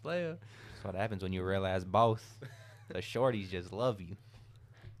real ass player. what happens when you're a real ass boss. The shorties just love you.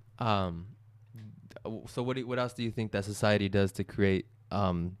 So what else do you think that society does to create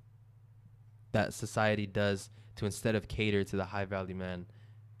to, instead of cater to the high value man,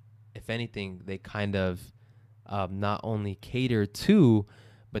 if anything, they kind of not only cater to,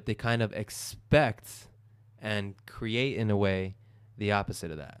 but they kind of expect and create in a way the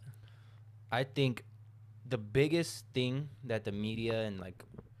opposite of that? I think the biggest thing that the media and like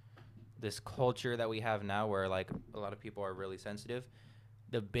this culture that we have now, where like a lot of people are really sensitive,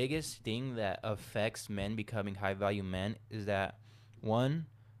 the biggest thing that affects men becoming high value men is that, one,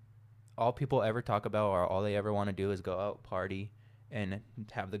 all people ever talk about or all they ever want to do is go out, party, and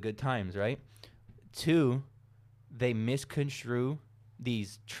have the good times, right? Two, they misconstrue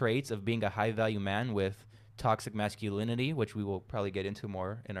these traits of being a high value man with toxic masculinity, which we will probably get into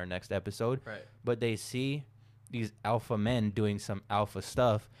more in our next episode. Right. But they see these alpha men doing some alpha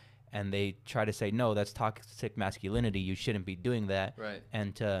stuff, and they try to say, no, that's toxic masculinity. You shouldn't be doing that. Right.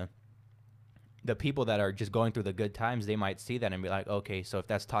 And to the people that are just going through the good times, they might see that and be like, okay, so if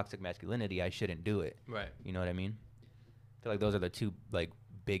that's toxic masculinity, I shouldn't do it. Right. You know what I mean? I feel like those are the two like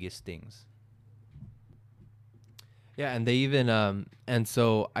biggest things. Yeah, and they even and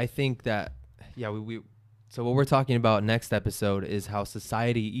so I think that so what we're talking about next episode is how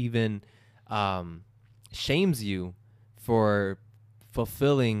society even shames you for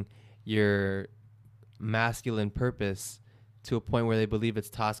fulfilling your masculine purpose to a point where they believe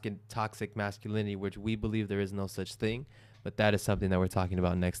it's toxic masculinity, which we believe there is no such thing. But that is something that we're talking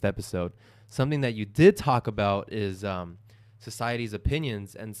about next episode. Something that you did talk about is society's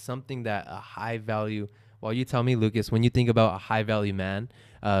opinions, and something that a high value. Well, you tell me, Lucas, when you think about a high value man,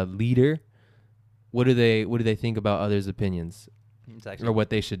 leader, what do they think about others' opinions It's actually, or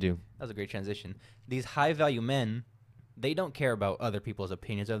what they should do? that was a great transition. These high value men, they don't care about other people's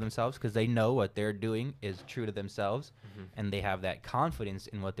opinions of themselves because they know what they're doing is true to themselves, and they have that confidence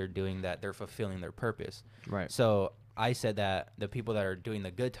in what they're doing that they're fulfilling their purpose. Right. So I said that the people that are doing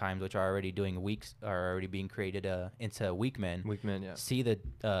the good times, which are already doing weeks, are already being created into weak men. Weak men, yeah. See the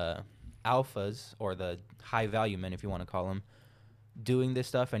alphas, or the high value men, if you want to call them, doing this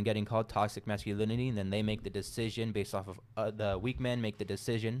stuff and getting called toxic masculinity, and then they make the decision based off of the weak men make the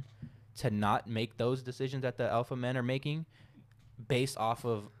decision to not make those decisions that the alpha men are making based off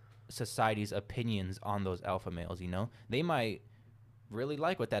of society's opinions on those alpha males. You know, they might really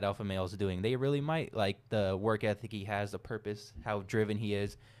like what that alpha male is doing. They really might like the work ethic he has, the purpose, how driven he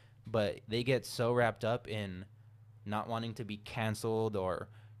is, but they get so wrapped up in not wanting to be canceled or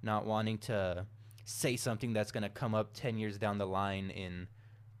not wanting to say something that's going to come up 10 years down the line in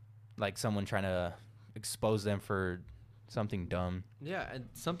like someone trying to expose them for something dumb. Yeah, and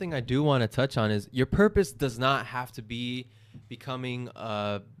something I do want to touch on is your purpose does not have to be becoming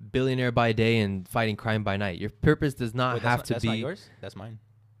a billionaire by day and fighting crime by night. Your purpose does not Wait, have to that's be. not yours? That's mine.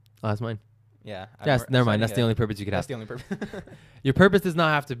 Oh, that's mine. Yeah. Yes, never mind. That's the only purpose you could have. That's the only purpose. Your purpose does not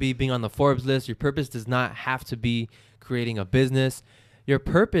have to be being on the Forbes list. Your purpose does not have to be creating a business. Your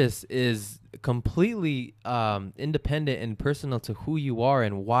purpose is completely independent and personal to who you are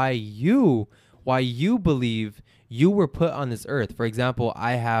and why you believe you were put on this earth. For example,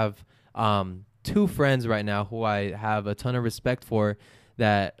 I have two friends right now who I have a ton of respect for.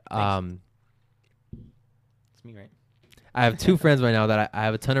 That It's me, right? I have two friends right now that I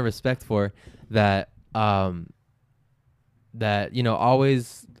have a ton of respect for. That that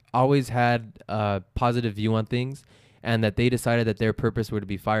always had a positive view on things, and that they decided that their purpose were to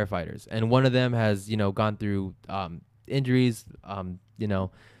be firefighters. And one of them has gone through injuries,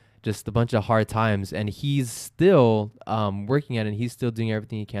 just a bunch of hard times, and he's still working at it, and he's still doing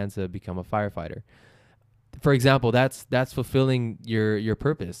everything he can to become a firefighter. For example, that's fulfilling your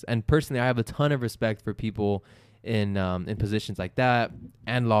purpose. And personally, I have a ton of respect for people in positions like that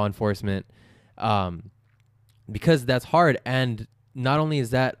and law enforcement, because that's hard. And not only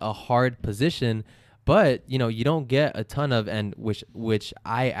is that a hard position, but you don't get a ton of, and which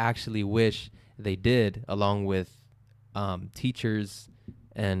I actually wish they did, along with teachers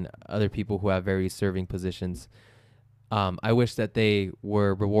and other people who have very serving positions. I wish that they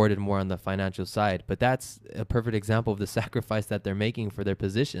were rewarded more on the financial side, but that's a perfect example of the sacrifice that they're making for their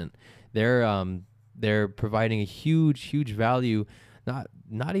position. They're providing a huge value,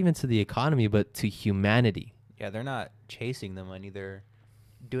 not even to the economy, but to humanity. Yeah, they're not chasing the money. They're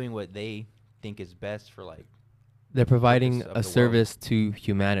doing what they think is best for like They're providing purpose of a the world. service to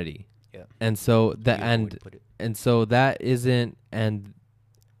humanity. Yeah. And so that Beautiful way to put it. and so that isn't, and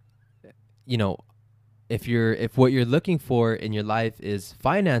if what you're looking for in your life is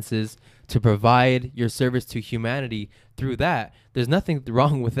finances to provide your service to humanity through that, there's nothing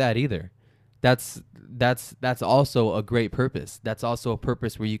wrong with that either. That's also a great purpose. That's also a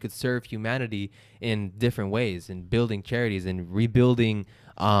purpose where you could serve humanity in different ways, in building charities and rebuilding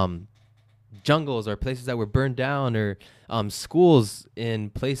jungles or places that were burned down, or schools in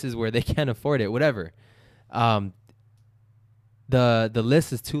places where they can't afford it, whatever. The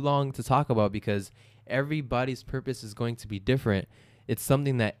list is too long to talk about because everybody's purpose is going to be different. It's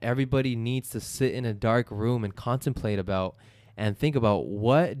something that everybody needs to sit in a dark room and contemplate about and think about,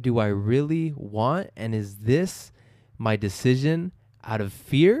 what do I really want? And is this my decision out of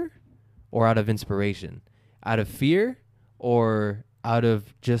fear or out of inspiration? Out of fear or out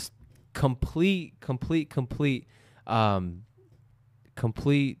of just complete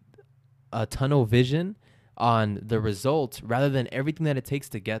tunnel vision on the results rather than everything that it takes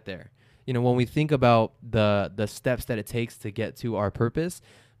to get there. When we think about the steps that it takes to get to our purpose,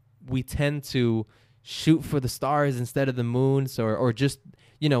 we tend to shoot for the stars instead of the moons, or just,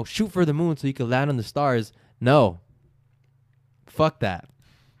 shoot for the moon so you can land on the stars. No. Fuck that.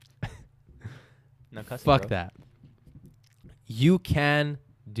 No cussing, Fuck bro. that. You can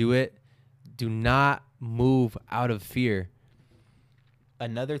do it. Do not move out of fear.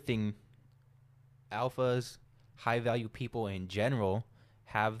 Another thing, alphas, high value people in general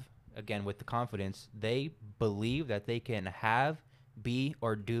have, again, with the confidence, they believe that they can have, be,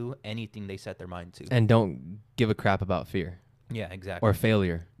 or do anything they set their mind to. And don't give a crap about fear Yeah, exactly. or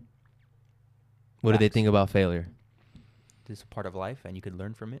failure. What do they Facts. think about failure? This is a part of life, and you could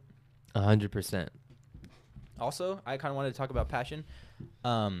learn from it. 100%. Also, I kind of wanted to talk about passion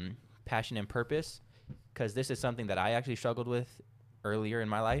and purpose, because this is something that I actually struggled with earlier in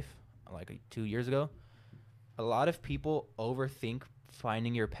my life, like 2 years ago. A lot of people overthink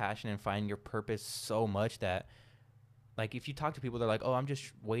finding your passion and finding your purpose so much that, like, if you talk to people, they're like, oh, I'm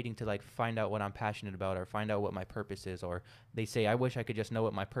just waiting to like find out what I'm passionate about or find out what my purpose is. Or they say, I wish I could just know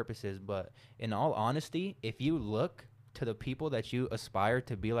what my purpose is. But in all honesty, if you look to the people that you aspire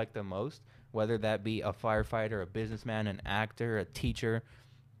to be like the most, whether that be a firefighter, a businessman, an actor, a teacher,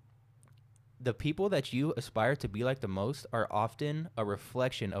 the people that you aspire to be like the most are often a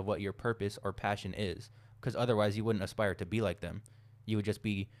reflection of what your purpose or passion is. Because otherwise you wouldn't aspire to be like them. You would just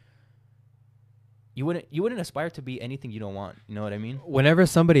be, you wouldn't aspire to be anything you don't want. You know what I mean? Whenever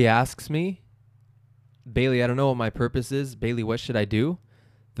somebody asks me, Bailey, I don't know what my purpose is. Bailey, what should I do?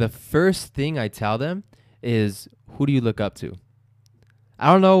 The first thing I tell them is, who do you look up to?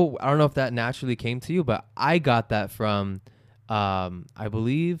 I don't know if that naturally came to you, but I got that from, I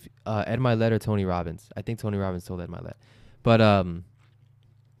believe, Ed Milet or Tony Robbins. I think Tony Robbins told Ed Milet. But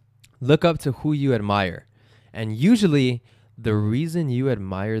look up to who you admire. And usually the reason you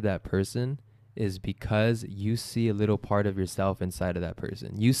admire that person is because you see a little part of yourself inside of that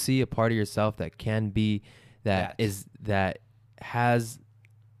person. You see a part of yourself that can be, that has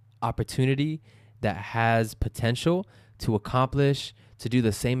opportunity, that has potential to accomplish, to do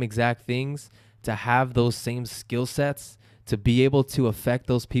the same exact things, to have those same skill sets, to be able to affect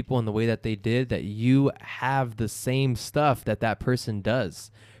those people in the way that they did, that you have the same stuff that person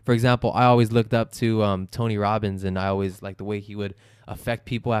does. For example, I always looked up to Tony Robbins, and I always liked the way he would affect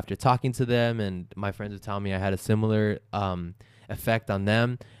people after talking to them, and my friends would tell me I had a similar effect on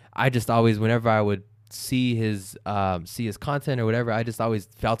them. I just always, whenever I would see his content or whatever, I just always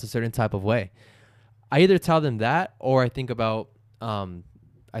felt a certain type of way. I either tell them that, or I think about,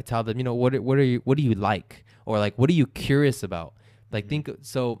 I tell them, what do you like, or like, what are you curious about? Like,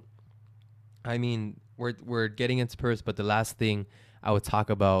 I mean, we're getting into purpose, but the last thing I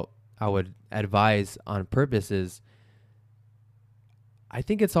would advise on purpose is, I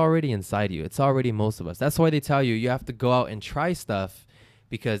think it's already inside you. It's already most of us. That's why they tell you have to go out and try stuff,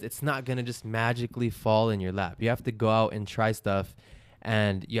 because it's not going to just magically fall in your lap. You have to go out and try stuff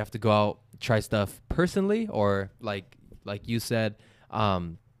and you have to go out, try stuff personally, or like you said,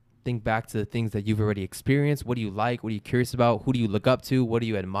 think back to the things that you've already experienced. What do you like? What are you curious about? Who do you look up to? What do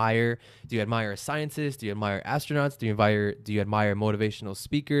you admire? Do you admire scientists? Do you admire astronauts? Do you admire motivational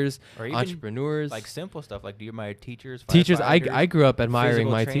speakers, Or even entrepreneurs? like simple stuff. Like, do you admire teachers, Teachers, I firefighters, grew up admiring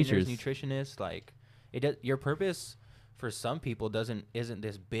physical my trainers, teachers. nutritionists? Like, your purpose for some people isn't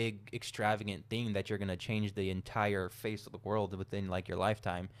this big extravagant thing that you're gonna change the entire face of the world within like your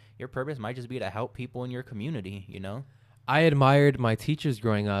lifetime. Your purpose might just be to help people in your community. You know. I admired my teachers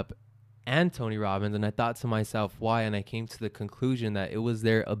growing up and Tony Robbins, and I thought to myself, why? And I came to the conclusion that it was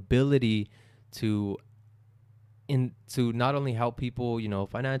their ability to to not only help people,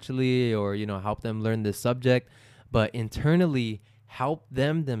 financially, or, help them learn this subject, but internally help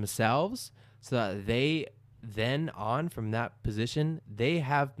them themselves, so that they then on from that position, they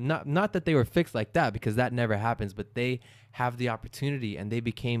have not that they were fixed like that, because that never happens, but they have the opportunity, and they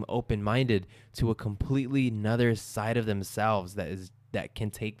became open-minded to a completely another side of themselves that can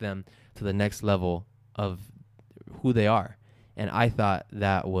take them to the next level of who they are. And I thought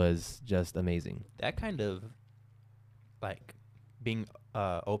that was just amazing. That kind of like being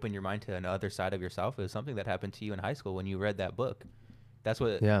open your mind to another side of yourself is something that happened to you in high school when you read that book. That's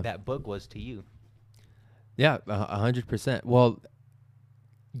what that book was to you. Yeah, 100%. Well,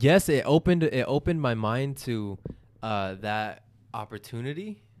 yes, it opened my mind to that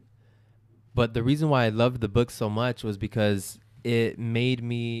opportunity. But the reason why I loved the book so much was because it made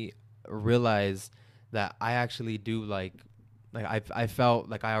me realize that I actually do I felt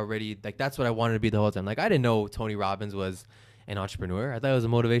like I already, like, that's what I wanted to be the whole time. Like, I didn't know Tony Robbins was an entrepreneur. I thought he was a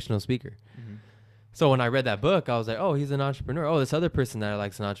motivational speaker. Mm-hmm. So when I read that book, I was like, oh, he's an entrepreneur. Oh, this other person that I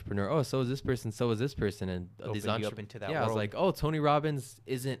like is an entrepreneur. Oh, so is this person. So is this person. And Opened you up into that yeah, world. I was like, oh, Tony Robbins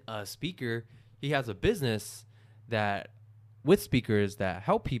isn't a speaker. He has a business that with speakers that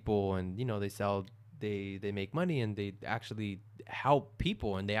help people, and they make money, and they actually help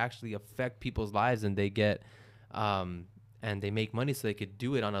people, and they actually affect people's lives, and they get and they make money so they could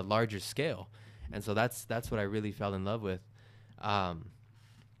do it on a larger scale. And so that's what I really fell in love with.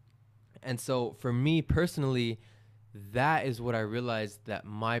 And so for me personally, that is what I realized that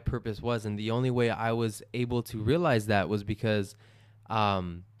my purpose was. And the only way I was able to realize that was because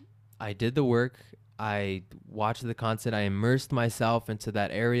I did the work. I watched the content. I immersed myself into that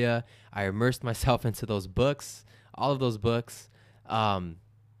area. I immersed myself into those books, all of those books,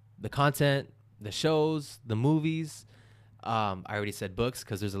 the content, the shows, the movies. I already said books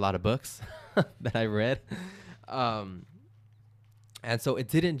because there's a lot of books that I read. And so it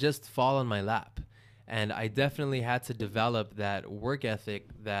didn't just fall on my lap. And I definitely had to develop that work ethic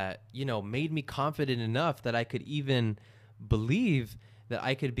that, made me confident enough that I could even believe that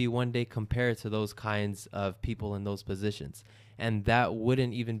I could be one day compared to those kinds of people in those positions. And that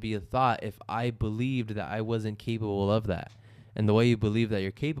wouldn't even be a thought if I believed that I wasn't capable of that. And the way you believe that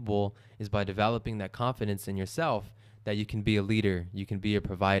you're capable is by developing that confidence in yourself that you can be a leader, you can be a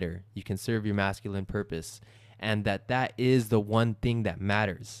provider, you can serve your masculine purpose, and that is the one thing that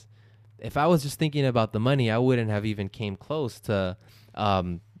matters. If I was just thinking about the money, I wouldn't have even came close to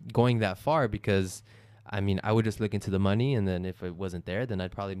going that far, because I would just look into the money, and then if it wasn't there, then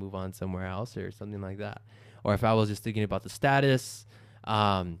I'd probably move on somewhere else or something like that. Or if I was just thinking about the status,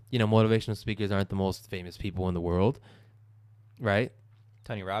 motivational speakers aren't the most famous people in the world, right?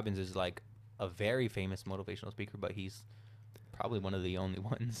 Tony Robbins is like a very famous motivational speaker, but he's probably one of the only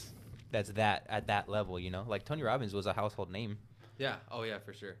ones that's at that level, Like, Tony Robbins was a household name. Yeah. Oh, yeah,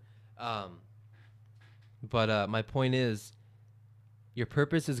 for sure. But my point is, your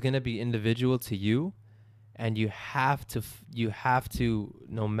purpose is going to be individual to you, and you have to,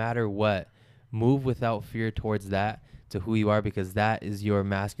 no matter what, move without fear towards that, to who you are, because that is your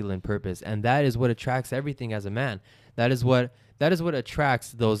masculine purpose, and that is what attracts everything as a man. That is what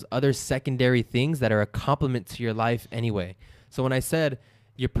attracts those other secondary things that are a complement to your life anyway. So when I said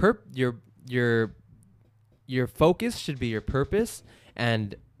your focus should be your purpose,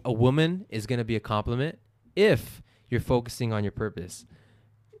 and a woman is going to be a compliment if you're focusing on your purpose.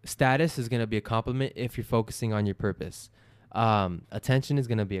 Status is going to be a compliment if you're focusing on your purpose. Attention is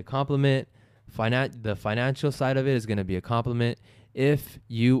going to be a compliment. The financial side of it is going to be a compliment if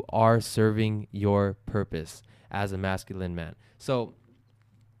you are serving your purpose as a masculine man. So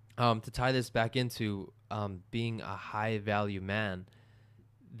to tie this back into being a high value man,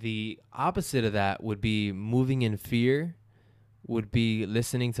 the opposite of that would be moving in fear, would be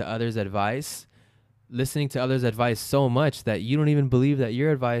listening to others' advice so much that you don't even believe that your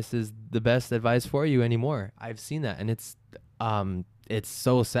advice is the best advice for you anymore. I've seen that, and it's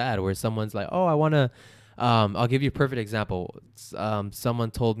so sad, where someone's like, oh, I want I'll give you a perfect example.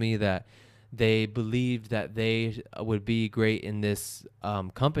 Someone told me that they believed that they would be great in this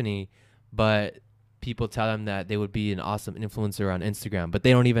company, but people tell them that they would be an awesome influencer on Instagram, but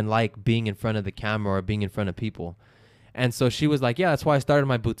they don't even like being in front of the camera or being in front of people. And so she was like, yeah, that's why I started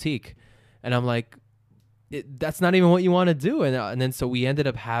my boutique. And I'm like, that's not even what you want to do. And then so we ended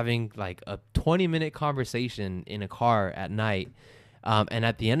up having like a 20-minute conversation in a car at night. And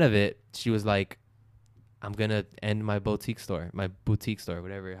at the end of it, she was like, I'm going to end my boutique store,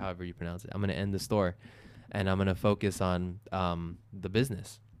 whatever, however you pronounce it. I'm going to end the store and I'm going to focus on the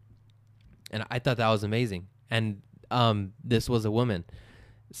business. And I thought that was amazing. And this was a woman.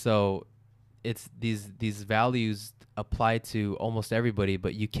 So it's these values apply to almost everybody,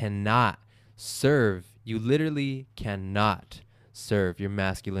 but you literally cannot serve your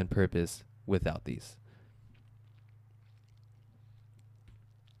masculine purpose without these.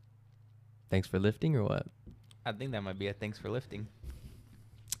 Thanks for lifting or what? I think that might be a thanks for lifting.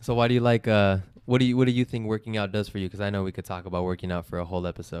 So why do you like what do you think working out does for you? Because I know we could talk about working out for a whole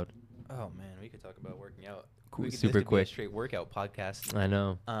episode. Oh man, we could talk about working out. Cool, super quick. Be a straight workout podcast. I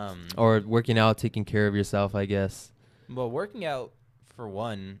know. Or working out, taking care of yourself, I guess. Well, working out for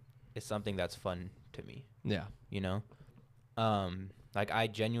one is something that's fun to me. Yeah. You know, like I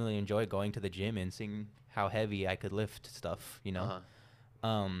genuinely enjoy going to the gym and seeing how heavy I could lift stuff. You know.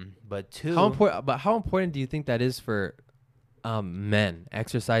 But two. How important do you think that is for men,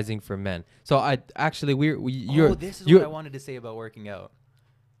 exercising for men? So I actually this is what I wanted to say about working out.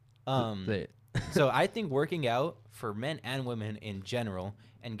 So I think working out for men and women in general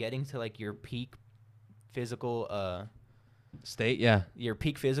and getting to like your peak physical state, yeah. Your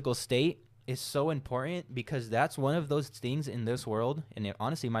peak physical state is so important because that's one of those things in this world, and it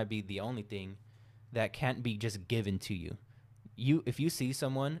honestly might be the only thing that can't be just given to you. If you see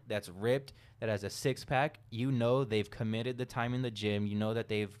someone that's ripped, that has a six-pack, you know they've committed the time in the gym. You know that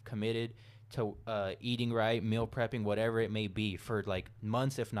they've committed to eating right, meal prepping, whatever it may be, for like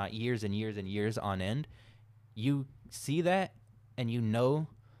months, if not years and years and years on end. You see that, and you know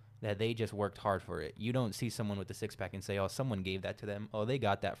that they just worked hard for it. You don't see someone with a six-pack and say, oh, someone gave that to them. Oh, they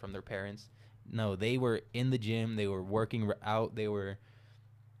got that from their parents. No, they were in the gym. They were working out. They were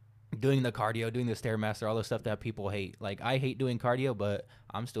doing the cardio, doing the Stairmaster, all the stuff that people hate. Like, I hate doing cardio, but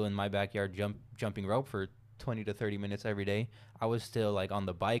I'm still in my backyard jumping rope for 20 to 30 minutes every day. I was still, like, on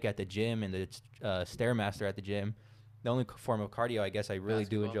the bike at the gym and the Stairmaster at the gym. The only form of cardio I guess I really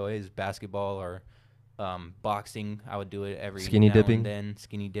do enjoy is basketball or boxing. I would do it every skinny now dipping. And then.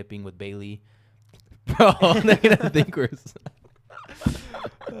 Skinny dipping with Bailey. Bro, they're going to think we're...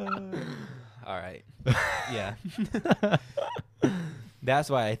 All right. Yeah.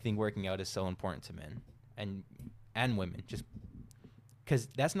 That's why I think working out is so important to men and women, just because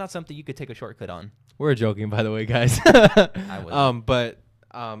that's not something you could take a shortcut on. We're joking, by the way, guys. I wasn't. But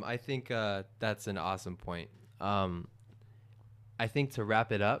I think that's an awesome point. I think to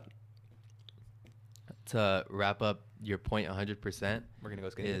wrap up your point 100%, We're gonna go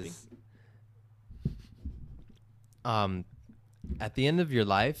skinny dipping. At the end of your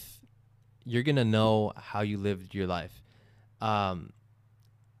life, you're gonna know how you lived your life.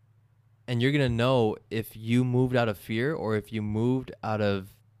 And you're going to know if you moved out of fear or if you moved out of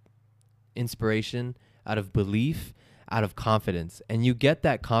inspiration, out of belief, out of confidence. And you get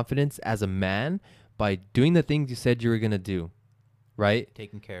that confidence as a man by doing the things you said you were going to do, right?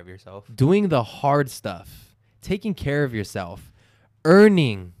 Taking care of yourself. Doing the hard stuff. Taking care of yourself.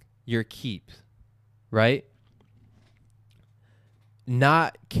 Earning your keep, right?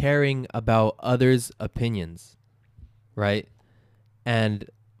 Not caring about others' opinions, right? And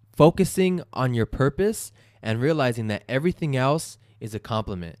focusing on your purpose and realizing that everything else is a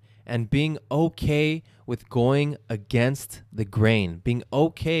compliment and being okay with going against the grain, being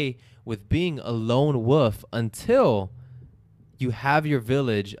okay with being a lone wolf until you have your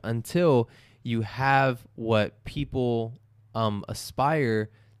village, until you have what people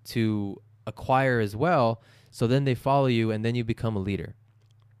aspire to acquire as well. So then they follow you and then you become a leader.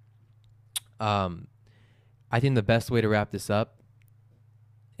 I think the best way to wrap this up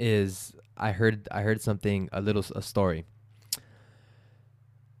is I heard something, a story.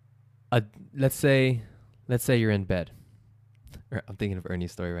 Let's say you're in bed. I'm thinking of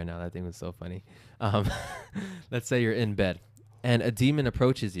Ernie's story right now. That thing was so funny. Let's say you're in bed and a demon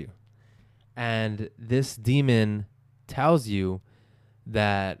approaches you, and this demon tells you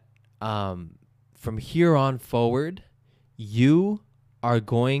that from here on forward, you are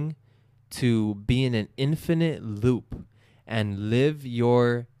going to be in an infinite loop and live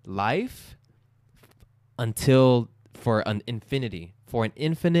your life for an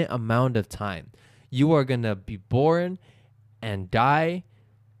infinite amount of time. You are going to be born and die,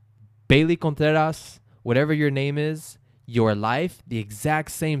 Bailey Contreras, whatever your name is, your life, the exact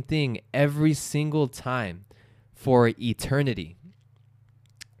same thing every single time for eternity.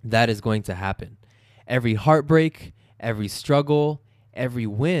 That is going to happen. Every heartbreak, every struggle, every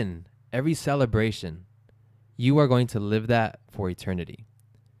win, every celebration, you are going to live that for eternity.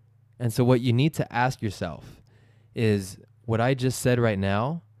 And so what you need to ask yourself is, what I just said right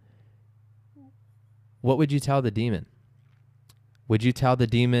now, what would you tell the demon? Would you tell the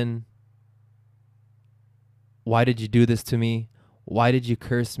demon, why did you do this to me? Why did you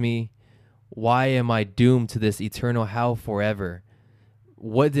curse me? Why am I doomed to this eternal hell forever?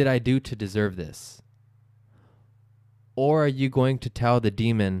 What did I do to deserve this? Or are you going to tell the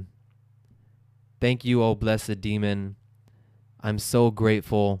demon, thank you, oh blessed demon. I'm so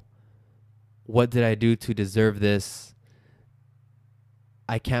grateful. What did I do to deserve this?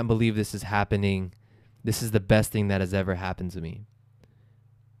 I can't believe this is happening. This is the best thing that has ever happened to me.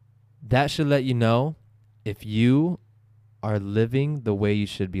 That should let you know if you are living the way you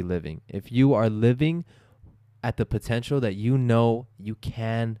should be living. If you are living at the potential that you know you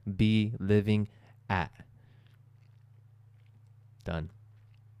can be living at. Done.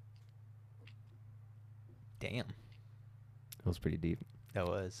 Damn. That was pretty deep. That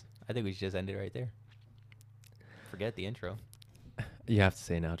was. I think we should just end it right there. Forget the intro. You have to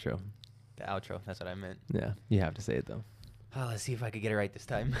say an outro. The outro. That's what I meant. Yeah, you have to say it though. Oh, let's see if I could get it right this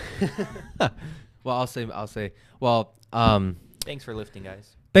time. Well, I'll say, well, Thanks for lifting,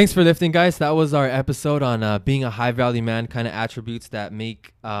 guys. thanks for lifting, guys. That was our episode on being a high value man, kind of attributes that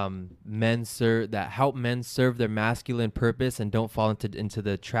make that help men serve their masculine purpose and don't fall into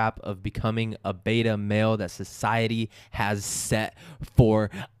the trap of becoming a beta male that society has set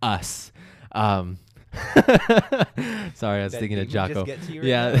for us. Sorry, I was thinking of demon just Jocko. get to you right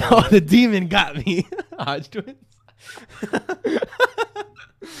Yeah, now? oh, the demon got me. Hodge twins.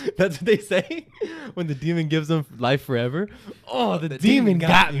 That's what they say when the demon gives them life forever. Oh, the demon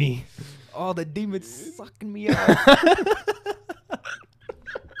got me. Oh, the demon's sucking me out.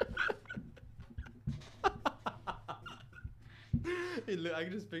 Hey, look, I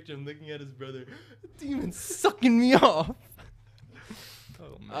can just picture him looking at his brother. The demon's sucking me off.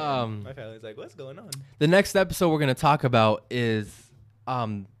 Oh, man. My family's like, what's going on? The next episode we're going to talk about is,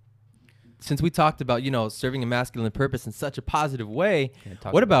 since we talked about, serving a masculine purpose in such a positive way,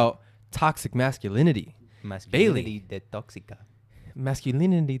 what about toxic masculinity? Masculinity de toxica.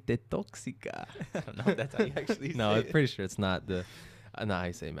 Masculinity de toxica. I don't know if that's how you actually No, say I'm it. pretty sure it's not how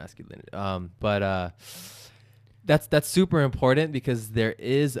you say masculinity. But that's super important because there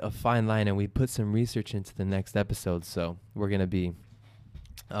is a fine line, and we put some research into the next episode, so we're gonna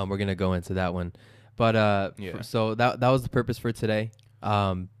go into that one. But Yeah. so that was the purpose for today.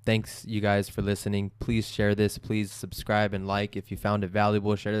 Thanks you guys for listening. Please share this. Please subscribe and like if you found it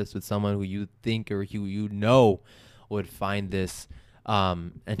valuable. Share this with someone who you think or who you know would find this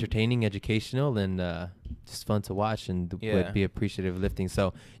entertaining, educational, and just fun to watch and would be appreciative of lifting.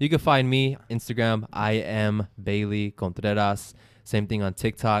 So you can find me Instagram. I am Bailey Contreras. Same thing on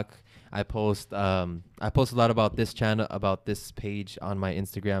TikTok. I post a lot about this channel, about this page on my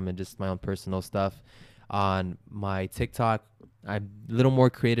Instagram, and just my own personal stuff. On my TikTok, I'm a little more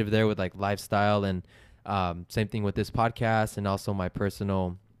creative there with like lifestyle, and same thing with this podcast, and also my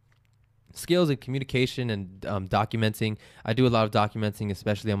personal skills and communication and documenting. I do a lot of documenting,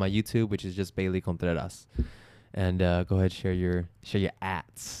 especially on my YouTube, which is just Bailey Contreras. And go ahead, share your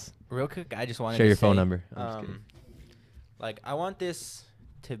ats. Real quick, I just wanted Share to your phone say, number. I'm just kidding. like, I want this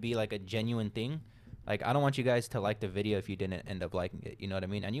to be like a genuine thing. Like, I don't want you guys to like the video if you didn't end up liking it. You know what I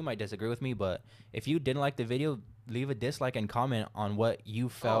mean? And you might disagree with me, but if you didn't like the video, leave a dislike and comment on what you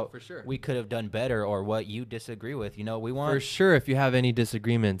felt for sure. we could have done better or what you disagree with. You know, we want For sure, if you have any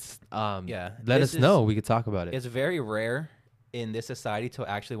disagreements, Yeah, let this us know. We could talk about it. It's very rare in this society to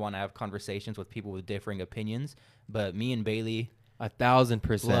actually want to have conversations with people with differing opinions. But me and Bailey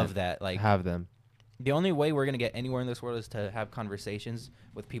 1,000% love that. Like, have them. the only way we're going to get anywhere in this world is to have conversations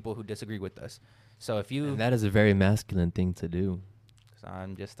with people who disagree with us. So if you... And that is a very masculine thing to do.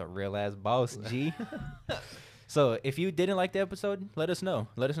 I'm just a real-ass boss, G. So if you didn't like the episode, let us know.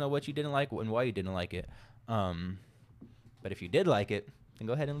 Let us know what you didn't like and why you didn't like it. But if you did like it, then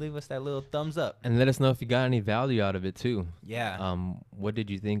go ahead and leave us that little thumbs up. And let us know if you got any value out of it, too. Yeah. What did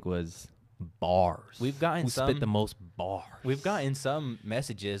you think was bars? We've gotten Who spit the most bars? We've gotten some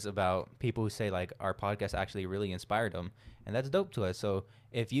messages about people who say, like, our podcast actually really inspired them. And that's dope to us. So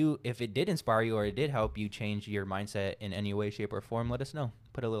if it did inspire you or it did help you change your mindset in any way, shape, or form, let us know.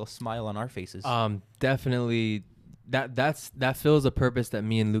 Put a little smile on our faces. Definitely that fills a purpose that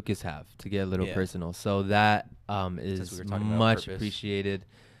me and Lucas have, to get a little Yeah. personal. So that Since is we were talking about much purpose. appreciated.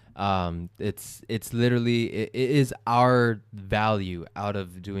 It's literally it is our value out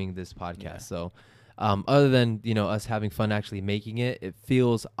of doing this podcast. Yeah. So other than, you know, us having fun actually making it, it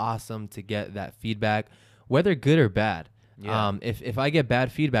feels awesome to get that feedback, whether good or bad. Yeah. If I get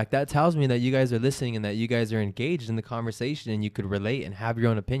bad feedback, that tells me that you guys are listening and that you guys are engaged in the conversation and you could relate and have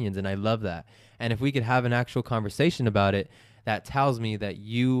your own opinions, and I love that. And if we could have an actual conversation about it, that tells me that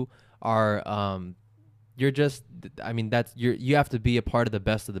you are you're just, I mean, you have to be a part of the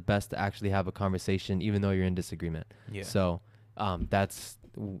best to actually have a conversation, even though you're in disagreement. Yeah. So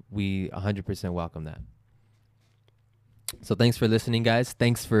we 100% welcome that. So thanks for listening, guys.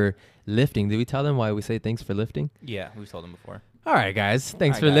 Thanks for lifting. Did we tell them why we say thanks for lifting? Yeah, we've told them before. All right, guys.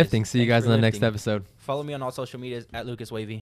 Thanks All for right, guys. lifting. See you Thanks guys for on the next lifting. episode. Follow me on all social medias at Lucas Wavy.